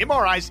open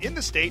MRIs in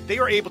the state, they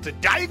are able to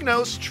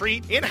diagnose,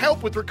 treat, and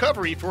help with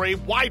recovery for a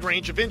wide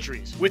range of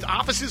injuries. With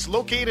offices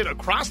located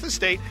across the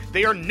state,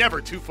 they are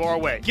never too far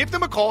away. Give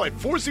them a call at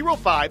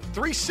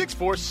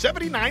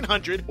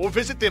 405-364-7900 or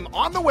visit them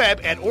on the web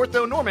at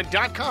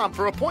orthonorman.com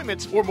for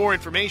appointments or more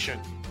information.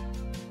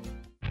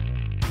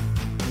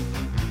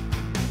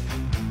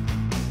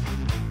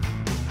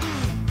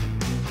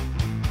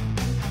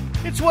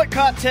 It's What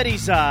Caught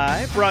Teddy's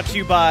Eye, brought to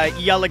you by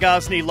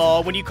Yalagazni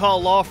Law. When you call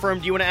a law firm,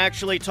 do you want to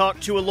actually talk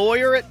to a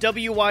lawyer? At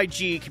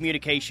WYG,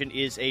 communication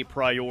is a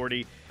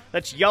priority.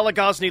 That's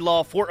Yalagazni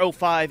Law,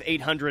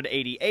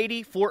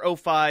 405-800-8080,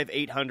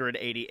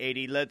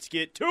 405-800-8080. Let's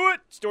get to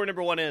it. Story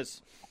number 1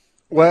 is?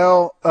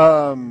 Well,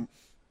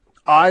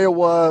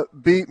 Iowa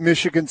beat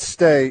Michigan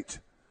State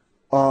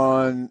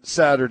on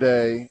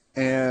Saturday,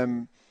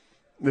 and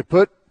they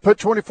put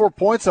 24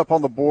 points up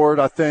on the board,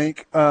 I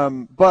think.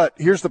 But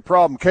here's the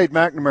problem. Cade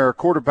McNamara,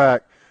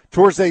 quarterback,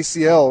 tore his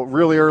ACL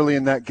really early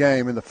in that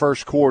game in the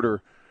first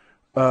quarter.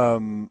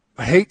 I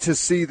hate to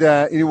see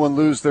that anyone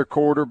lose their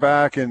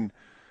quarterback, and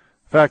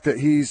the fact that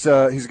he's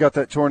got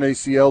that torn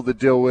ACL to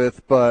deal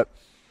with. But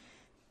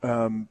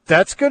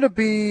it's going to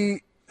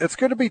be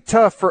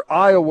tough for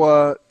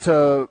Iowa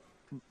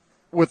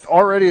with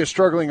already a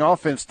struggling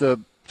offense to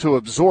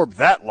absorb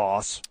that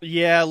loss.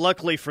 Yeah,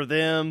 luckily for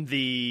them,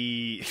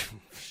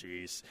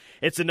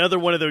 it's another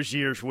one of those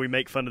years where we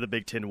make fun of the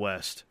Big Ten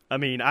West. I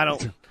mean, I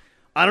don't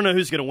know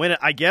who's going to win it.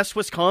 I guess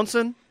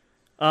Wisconsin.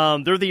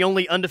 They're the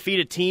only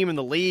undefeated team in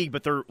the league,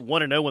 but they're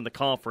 1-0 in the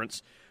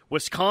conference.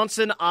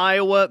 Wisconsin,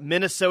 Iowa,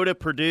 Minnesota,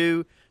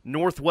 Purdue,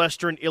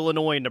 Northwestern,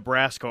 Illinois, and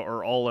Nebraska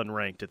are all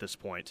unranked at this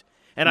point.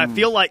 And I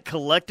feel like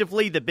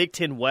collectively the Big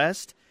Ten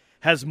West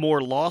has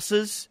more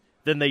losses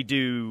than they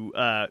do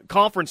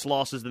conference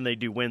losses than they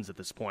do wins at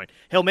this point.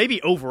 Hell,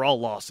 maybe overall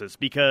losses,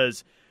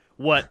 because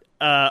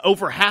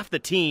over half the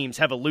teams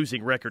have a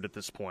losing record at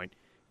this point.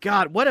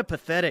 God, what a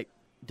pathetic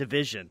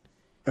division.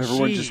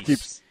 Everyone just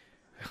keeps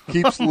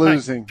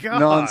losing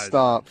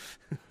nonstop.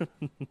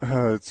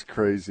 It's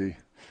crazy.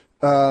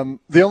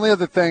 The only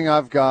other thing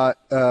I've got,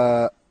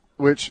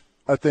 which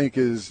I think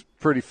is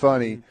pretty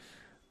funny,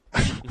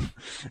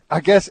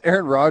 I guess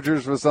Aaron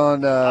Rodgers was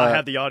on. I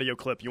have the audio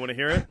clip. You want to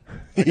hear it?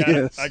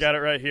 Yes. I got it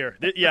right here.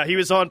 Yeah, he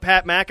was on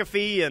Pat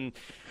McAfee, and,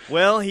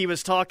 well, he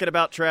was talking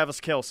about Travis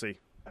Kelce.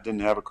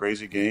 Didn't have a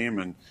crazy game,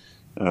 and,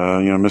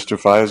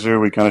 Mr.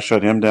 Pfizer, we kind of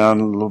shut him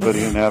down a little bit.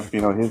 He didn't have,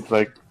 his,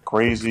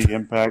 crazy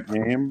impact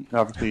game.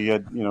 Obviously, he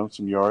had,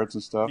 some yards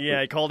and stuff.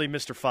 Yeah, he called him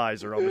Mr.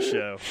 Pfizer on the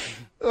show.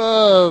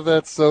 Oh,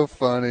 that's so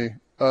funny.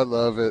 I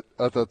love it.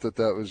 I thought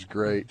that was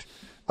great.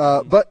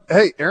 But,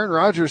 hey, Aaron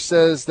Rodgers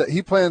says that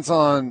he plans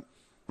on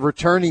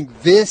returning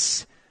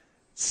this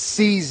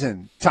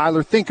season.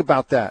 Tyler, think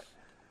about that.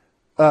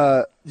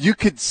 You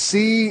could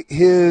see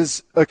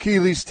his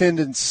Achilles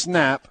tendon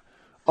snap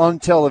on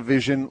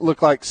television,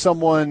 look like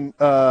someone,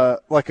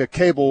 like a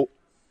cable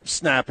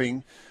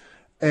snapping,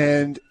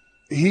 and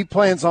he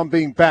plans on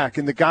being back.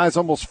 And the guy's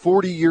almost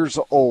 40 years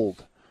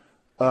old.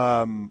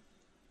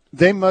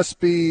 They must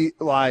be,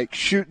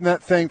 shooting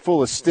that thing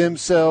full of stem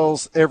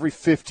cells every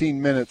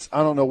 15 minutes.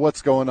 I don't know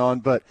what's going on,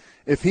 but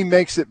if he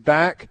makes it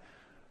back,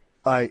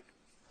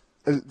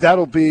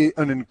 that'll be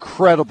an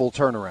incredible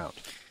turnaround.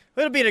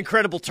 It'll be an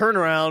incredible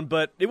turnaround,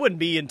 but it wouldn't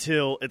be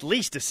until at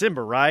least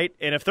December, right?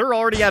 And if they're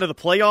already out of the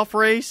playoff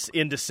race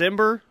in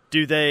December,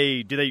 do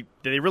they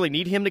really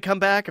need him to come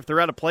back if they're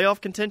out of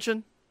playoff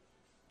contention?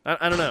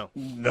 I don't know.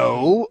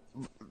 No,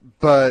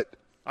 but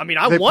I mean,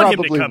 I want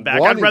him to come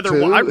back. I'd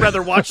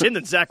rather watch him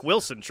than Zach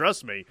Wilson.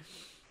 Trust me.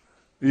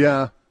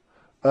 Yeah,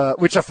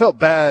 which I felt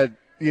bad.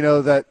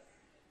 That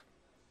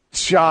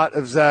shot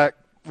of Zach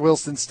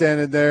Wilson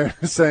standing there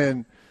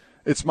saying,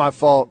 "It's my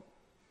fault.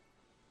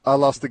 I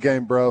lost the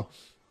game, bro."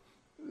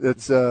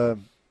 It's.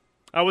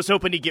 I was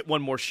hoping he'd get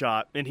one more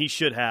shot, and he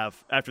should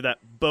have after that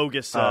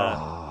bogus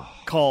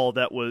call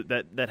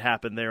that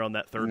happened there on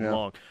that third and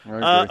long.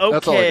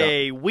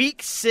 Okay,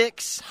 Week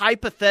 6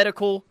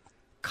 hypothetical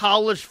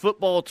college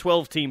football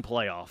 12-team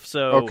playoff.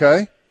 So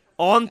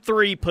On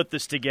 3 put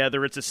this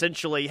together. It's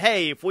essentially,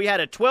 hey, if we had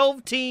a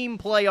 12-team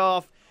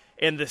playoff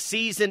and the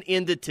season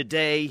ended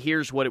today,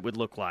 here's what it would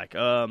look like.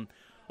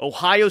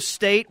 Ohio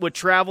State would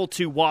travel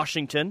to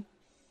Washington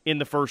in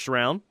the first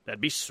round. That'd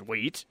be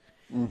sweet.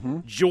 Mm-hmm.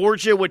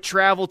 Georgia would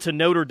travel to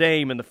Notre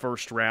Dame in the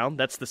first round.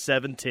 That's the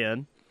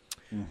 7-10.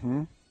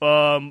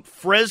 Mm-hmm.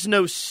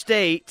 Fresno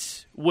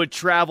State would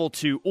travel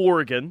to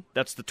Oregon.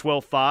 That's the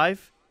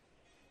 12-5.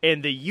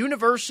 And the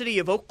University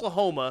of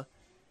Oklahoma,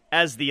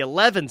 as the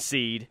 11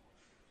 seed,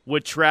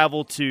 would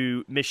travel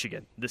to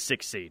Michigan, the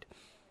 6th seed.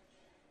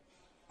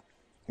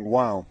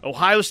 Wow.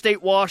 Ohio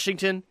State,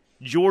 Washington,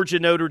 Georgia,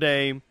 Notre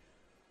Dame,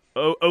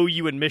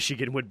 OU, and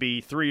Michigan would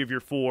be 3 of your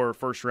 4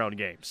 first-round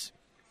games.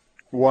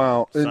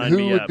 Wow. And Sign who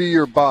me would up. be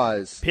your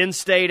buys? Penn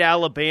State,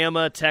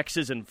 Alabama,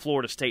 Texas, and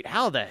Florida State.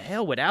 How the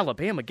hell would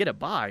Alabama get a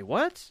bye?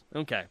 What?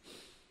 Okay.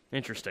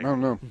 Interesting. I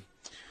don't know.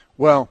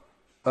 Well,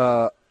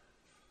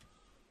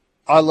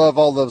 I love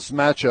all those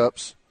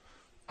matchups.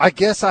 I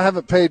guess I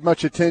haven't paid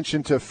much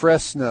attention to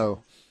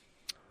Fresno.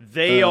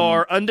 They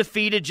are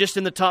undefeated just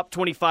in the top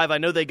 25. I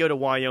know they go to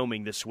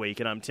Wyoming this week,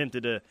 and I'm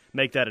tempted to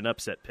make that an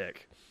upset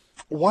pick.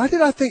 Why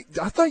did I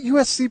thought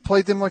USC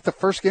played them like the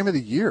first game of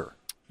the year?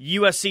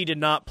 USC did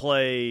not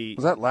play.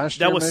 Was that last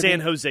year? That was maybe?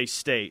 San Jose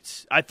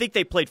State. I think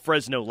they played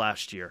Fresno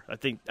last year. I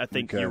think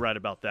Okay. you're right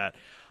about that.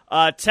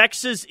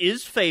 Texas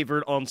is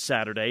favored on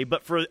Saturday,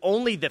 but for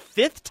only the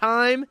 5th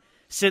time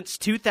since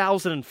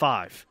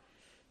 2005.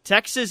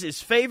 Texas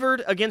is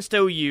favored against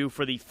OU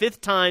for the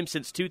 5th time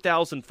since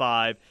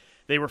 2005.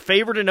 They were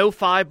favored in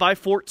 05 by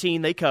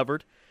 14. They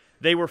covered.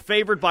 They were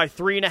favored by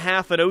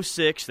 3.5 at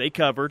 06. They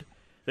covered.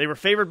 They were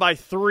favored by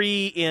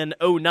 3 in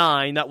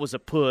 09. That was a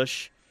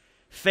push.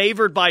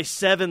 Favored by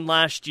 7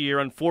 last year.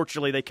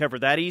 Unfortunately, they covered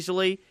that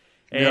easily.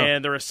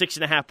 And they're a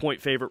 6.5-point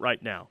favorite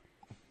right now.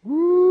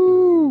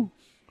 Woo!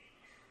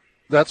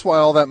 That's why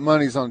all that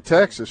money's on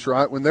Texas,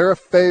 right? When they're a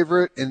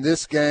favorite in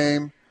this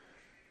game,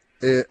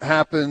 it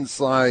happens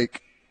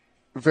like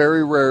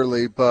very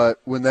rarely, but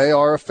when they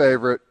are a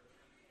favorite,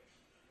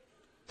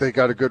 they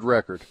got a good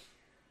record.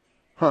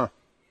 Huh.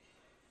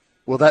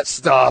 Well, that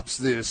stops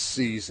this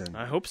season.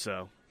 I hope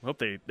so. I hope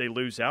they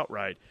lose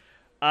outright.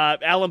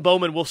 Alan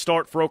Bowman will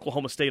start for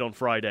Oklahoma State on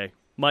Friday.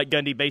 Mike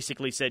Gundy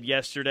basically said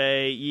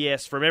yesterday,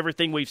 yes, from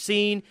everything we've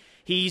seen,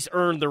 he's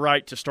earned the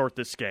right to start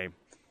this game.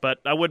 But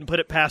I wouldn't put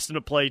it past him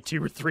to play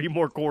 2 or 3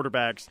 more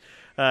quarterbacks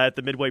at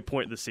the midway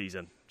point of the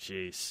season.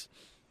 Jeez.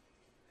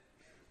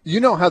 You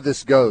know how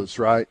this goes,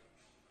 right?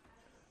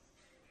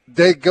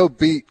 They go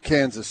beat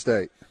Kansas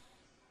State.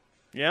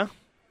 Yeah?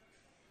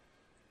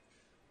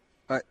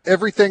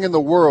 Everything in the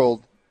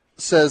world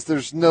says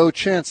there's no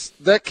chance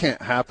that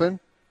can't happen.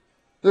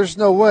 There's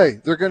no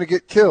way they're going to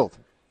get killed.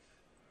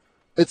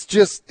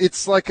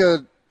 It's like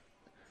a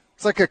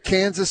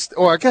Kansas,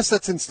 or I guess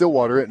that's in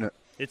Stillwater, isn't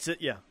it?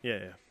 Yeah.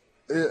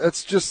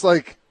 It's just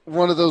like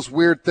one of those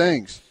weird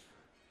things.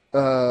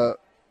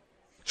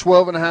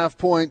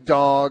 12.5-point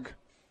dog.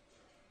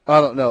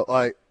 I don't know.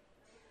 Like,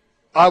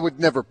 I would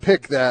never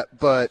pick that,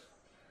 but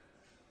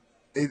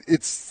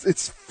it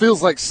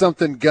feels like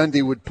something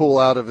Gundy would pull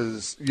out of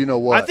his, you know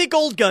what. I think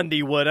old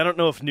Gundy would. I don't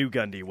know if new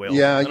Gundy will.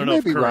 Yeah, I don't know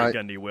if current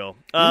Gundy will.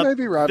 You may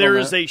be right There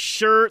on is that. a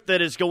shirt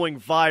that is going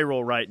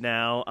viral right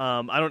now.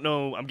 I don't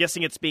know. I'm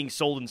guessing it's being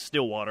sold in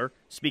Stillwater,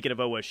 speaking of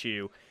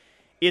OSU.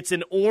 It's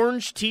an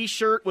orange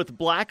T-shirt with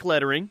black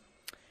lettering,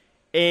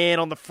 and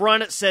on the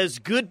front it says,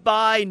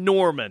 "Goodbye,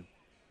 Norman.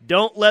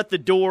 Don't let the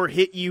door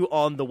hit you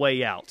on the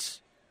way out."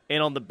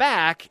 And on the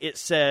back it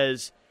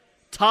says,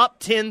 "Top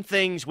 10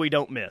 things we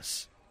don't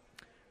miss."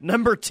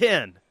 Number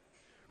 10,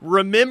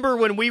 remember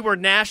when we were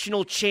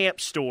national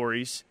champ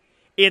stories?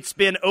 It's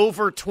been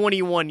over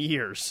 21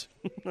 years.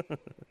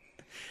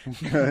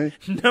 Okay.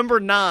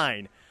 Number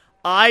 9,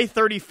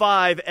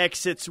 I-35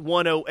 exits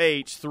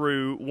 108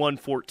 through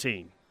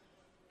 114.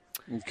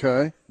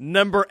 Okay.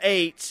 Number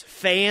 8,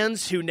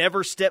 fans who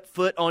never step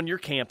foot on your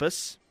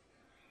campus.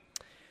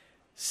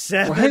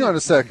 7. Well, hang on a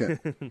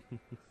second.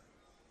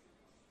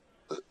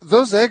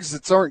 Those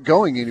exits aren't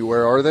going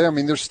anywhere, are they? I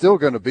mean, they're still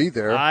going to be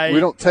there. We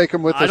don't take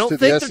them with us to the SEC.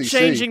 I don't think they're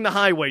changing the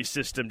highway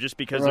system just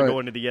because they're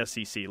going to the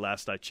SEC,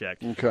 last I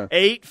checked. Okay.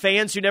 8,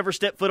 fans who never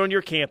step foot on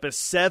your campus.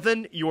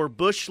 7, your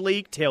Bush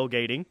League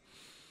tailgating.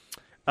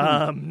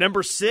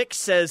 Number 6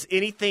 says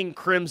anything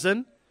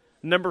crimson.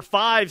 Number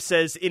 5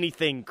 says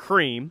anything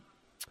cream.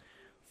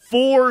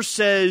 4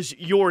 says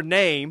your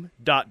name, ...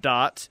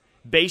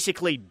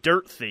 basically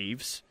dirt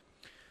thieves.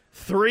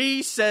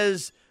 3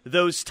 says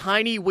those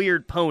tiny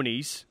weird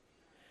ponies.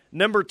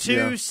 Number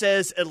 2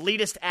 says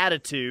elitist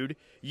attitude,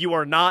 you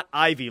are not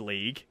Ivy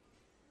League.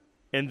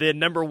 And then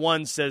number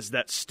 1 says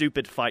that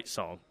stupid fight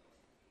song.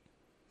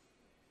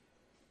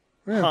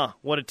 Yeah. Huh,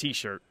 what a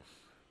T-shirt.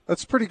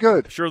 That's pretty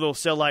good. I'm sure they'll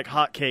sell like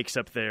hotcakes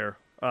up there,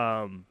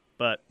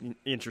 but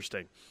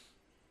interesting.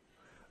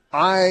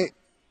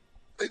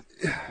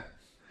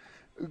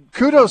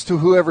 Kudos to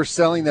whoever's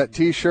selling that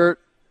T-shirt.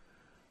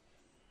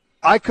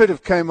 I could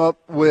have came up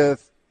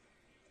with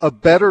a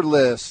better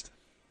list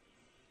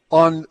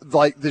on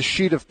like the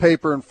sheet of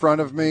paper in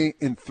front of me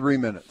in 3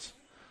 minutes,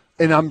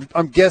 and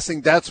I'm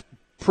guessing that's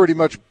pretty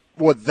much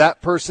what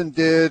that person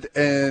did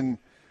and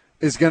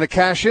is going to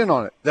cash in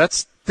on it.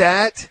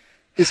 That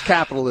is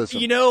capitalism.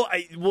 You know,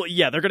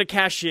 they're going to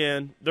cash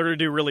in. They're going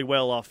to do really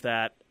well off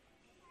that.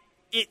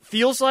 It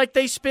feels like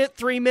they spent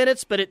 3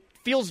 minutes, but it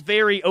feels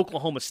very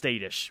Oklahoma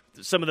State-ish.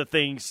 Some of the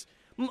things,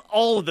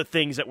 all of the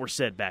things that were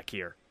said back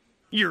here.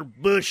 Your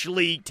Bush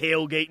League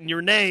tailgating,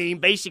 your name,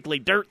 basically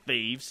dirt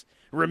thieves.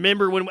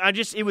 Remember when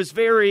it was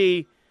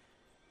very,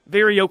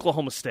 very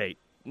Oklahoma State.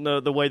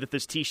 the way that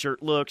this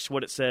T-shirt looks,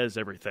 what it says,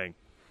 everything.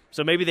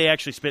 So maybe they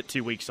actually spent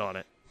 2 weeks on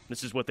it.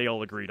 This is what they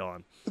all agreed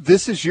on.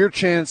 This is your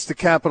chance to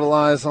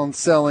capitalize on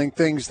selling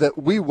things that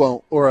we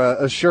won't, or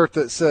a shirt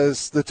that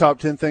says the top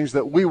 10 things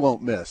that we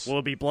won't miss. Well,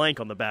 it'll be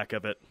blank on the back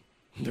of it.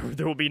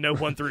 There will be no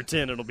 1 through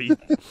 10. It'll be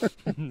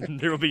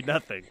there will be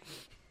nothing.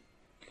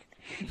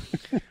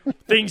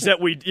 Things that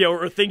we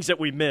or things that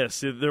we miss.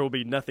 There will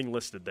be nothing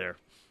listed there.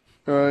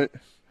 All right.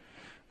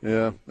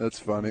 Yeah, that's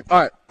funny. All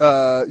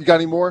right, you got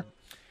any more?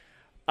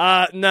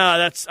 No,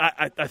 that's.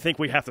 I think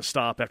we have to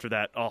stop after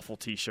that awful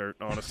T-shirt.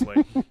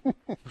 Honestly.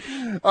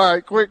 All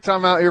right, quick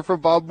timeout here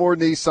from Bob Moore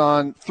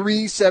Nissan.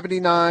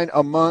 $379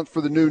 a month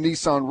for the new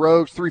Nissan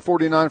Rogues,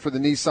 $349 for the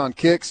Nissan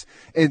Kicks,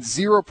 and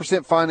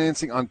 0%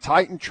 financing on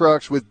Titan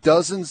trucks with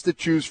dozens to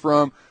choose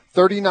from.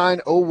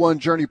 3901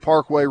 Journey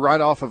Parkway,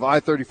 right off of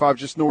I-35,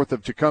 just north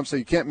of Tecumseh.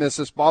 You can't miss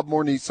us. Bob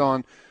Moore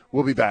Nissan.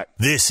 We'll be back.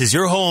 This is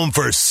your home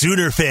for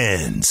Sooner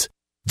fans.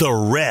 The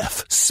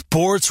Ref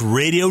Sports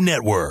Radio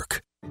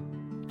Network.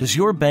 Does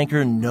your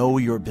banker know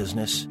your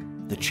business,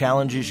 the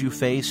challenges you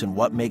face, and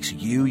what makes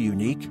you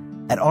unique?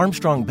 At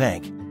Armstrong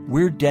Bank,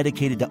 we're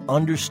dedicated to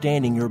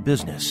understanding your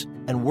business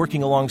and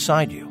working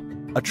alongside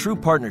you. A true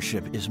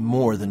partnership is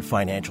more than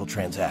financial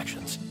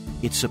transactions.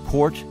 It's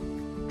support,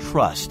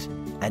 trust,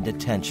 and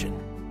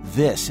attention.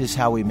 This is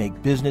how we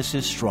make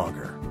businesses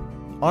stronger.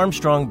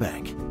 Armstrong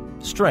Bank.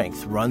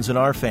 Strength runs in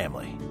our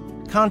family.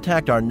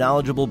 Contact our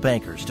knowledgeable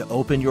bankers to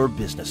open your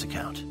business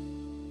account.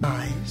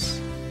 Nice.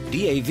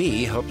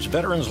 DAV helps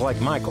veterans like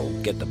Michael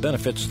get the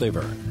benefits they've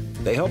earned.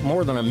 They help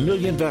more than 1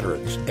 million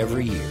veterans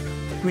every year.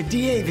 With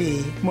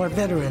DAV, more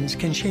veterans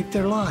can shape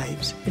their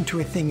lives into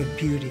a thing of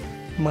beauty.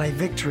 My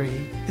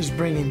victory is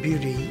bringing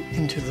beauty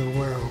into the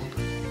world.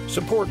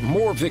 Support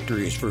more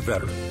victories for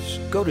veterans.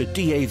 Go to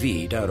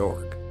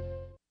DAV.org.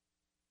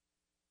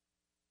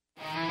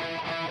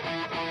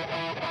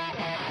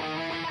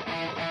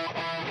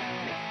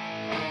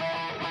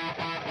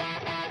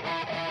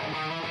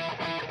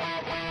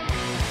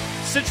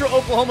 Central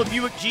Oklahoma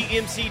Buick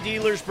GMC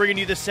dealers bringing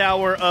you this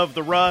hour of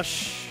The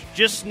Rush.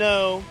 Just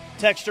know,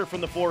 texter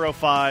from the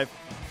 405,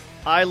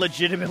 I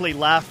legitimately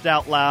laughed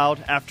out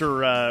loud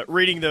after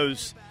reading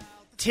those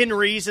 10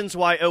 reasons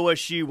why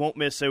OSU won't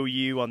miss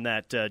OU on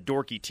that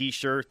dorky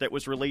T-shirt that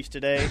was released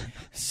today.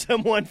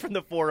 Someone from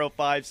the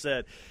 405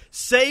 said,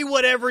 say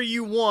whatever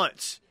you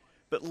want,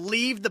 but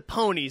leave the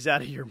ponies out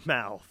of your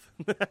mouth.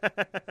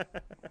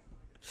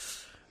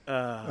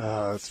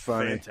 That's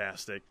funny.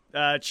 Fantastic.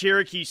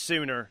 Cherokee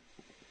Sooner,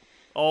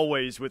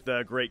 always with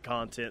great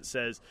content,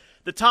 says,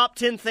 the top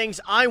 10 things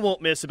I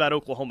won't miss about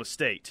Oklahoma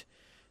State.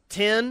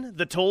 10,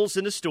 the tolls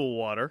into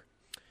Stillwater.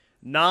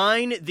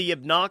 9, the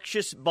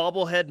obnoxious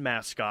bobblehead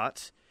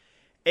mascot.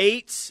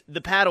 8, the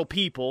paddle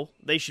people.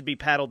 They should be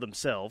paddled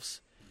themselves.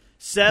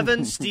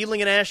 7,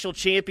 stealing a national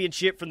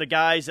championship from the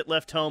guys that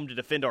left home to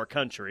defend our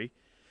country.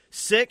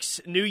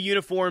 6, new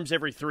uniforms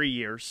every 3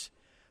 years.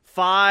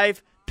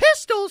 5,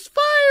 pistols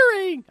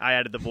firing. I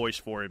added the voice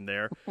for him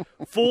there.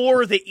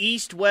 4, the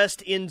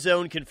east-west end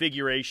zone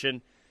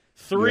configuration.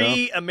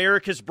 3,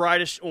 America's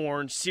brightest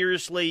orange.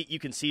 Seriously, you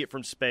can see it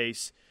from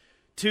space.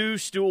 2,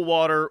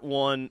 Stillwater.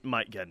 1,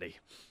 Mike Gundy.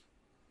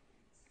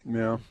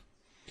 Yeah.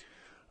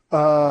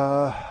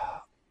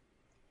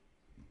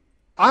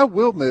 I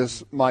will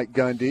miss Mike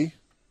Gundy,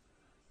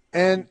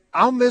 and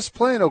I'll miss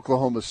playing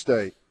Oklahoma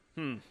State.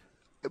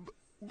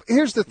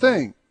 Here's the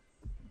thing.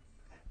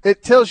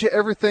 It tells you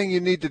everything you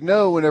need to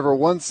know whenever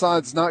one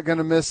side's not going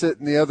to miss it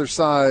and the other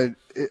side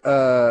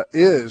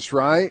is,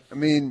 right? I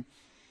mean,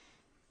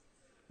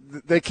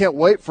 they can't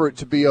wait for it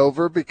to be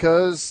over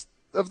because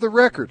of the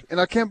record,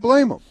 and I can't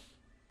blame them.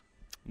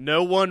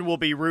 No one will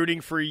be rooting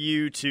for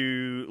you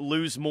to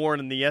lose more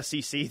in the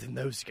SEC than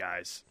those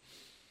guys.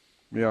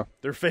 Yeah.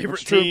 Their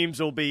favorite teams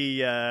will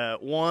be,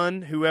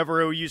 1,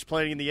 whoever OU's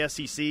playing in the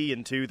SEC,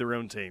 and 2, their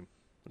own team.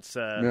 That's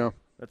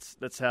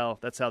how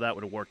that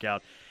would work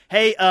out.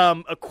 Hey,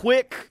 a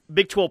quick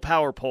Big 12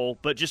 power poll,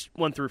 but just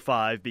 1 through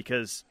 5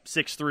 because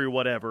 6 through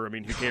whatever. I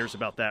mean, who cares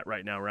about that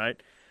right now, right?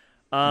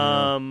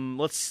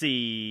 Let's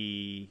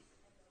see.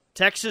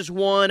 Texas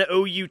 1,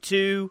 OU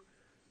 2,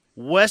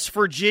 West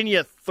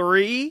Virginia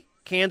 3,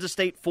 Kansas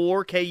State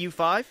 4, KU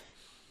 5.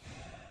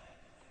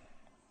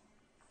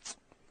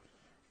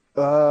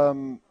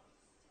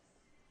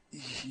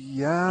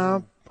 Yeah,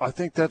 I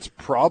think that's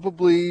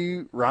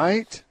probably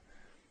right.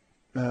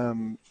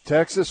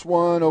 Texas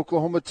 1,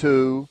 Oklahoma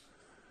 2.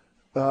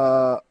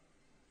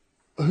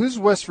 Who's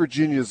West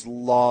Virginia's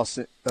loss?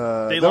 They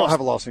don't have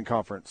a loss in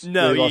conference.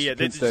 No,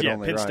 Penn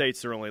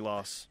State's their only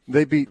loss.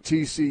 They beat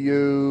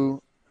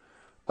TCU.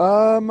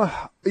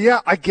 Yeah,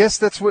 I guess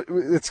that's what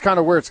it's kind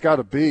of where it's got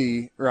to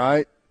be,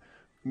 right?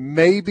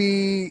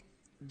 Maybe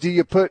do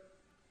you put?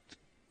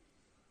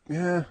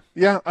 Yeah,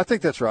 I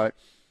think that's right.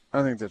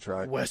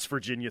 West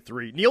Virginia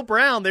 3. Neil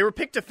Brown, they were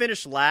picked to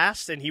finish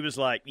last, and he was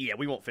like, "Yeah,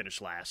 we won't finish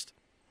last."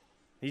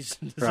 He's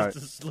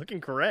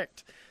looking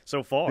correct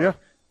so far. Yeah.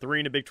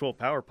 3 in a Big 12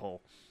 power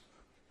poll.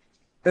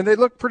 And they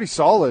look pretty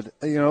solid.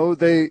 You know,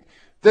 they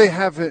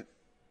haven't,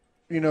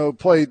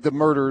 played the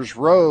murderer's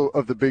row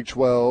of the Big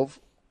 12.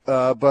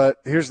 But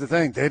here's the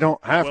thing. They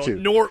don't have to.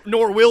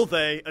 Nor will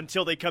they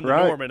until they come to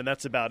Right. Norman, and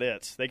that's about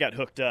it. They got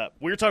hooked up.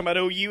 We were talking about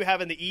OU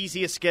having the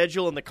easiest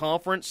schedule in the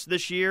conference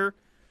this year,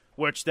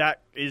 which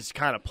that is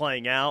kind of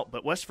playing out.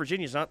 But West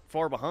Virginia's not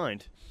far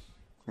behind.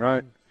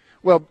 Right.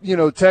 Well,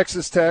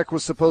 Texas Tech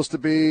was supposed to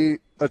be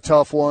a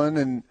tough one,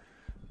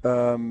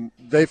 and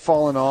they've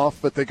fallen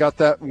off, but they got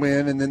that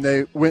win, and then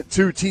they went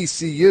to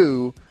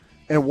TCU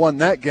and won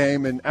that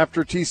game. And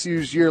after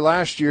TCU's year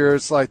last year,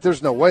 it's like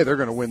there's no way they're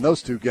going to win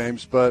those two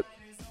games, but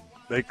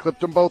they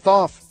clipped them both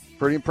off.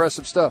 Pretty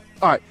impressive stuff.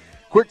 All right,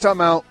 quick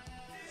timeout.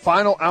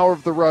 Final hour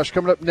of the Rush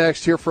coming up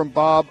next here from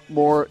Bob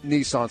Moore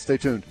Nissan. Stay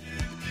tuned.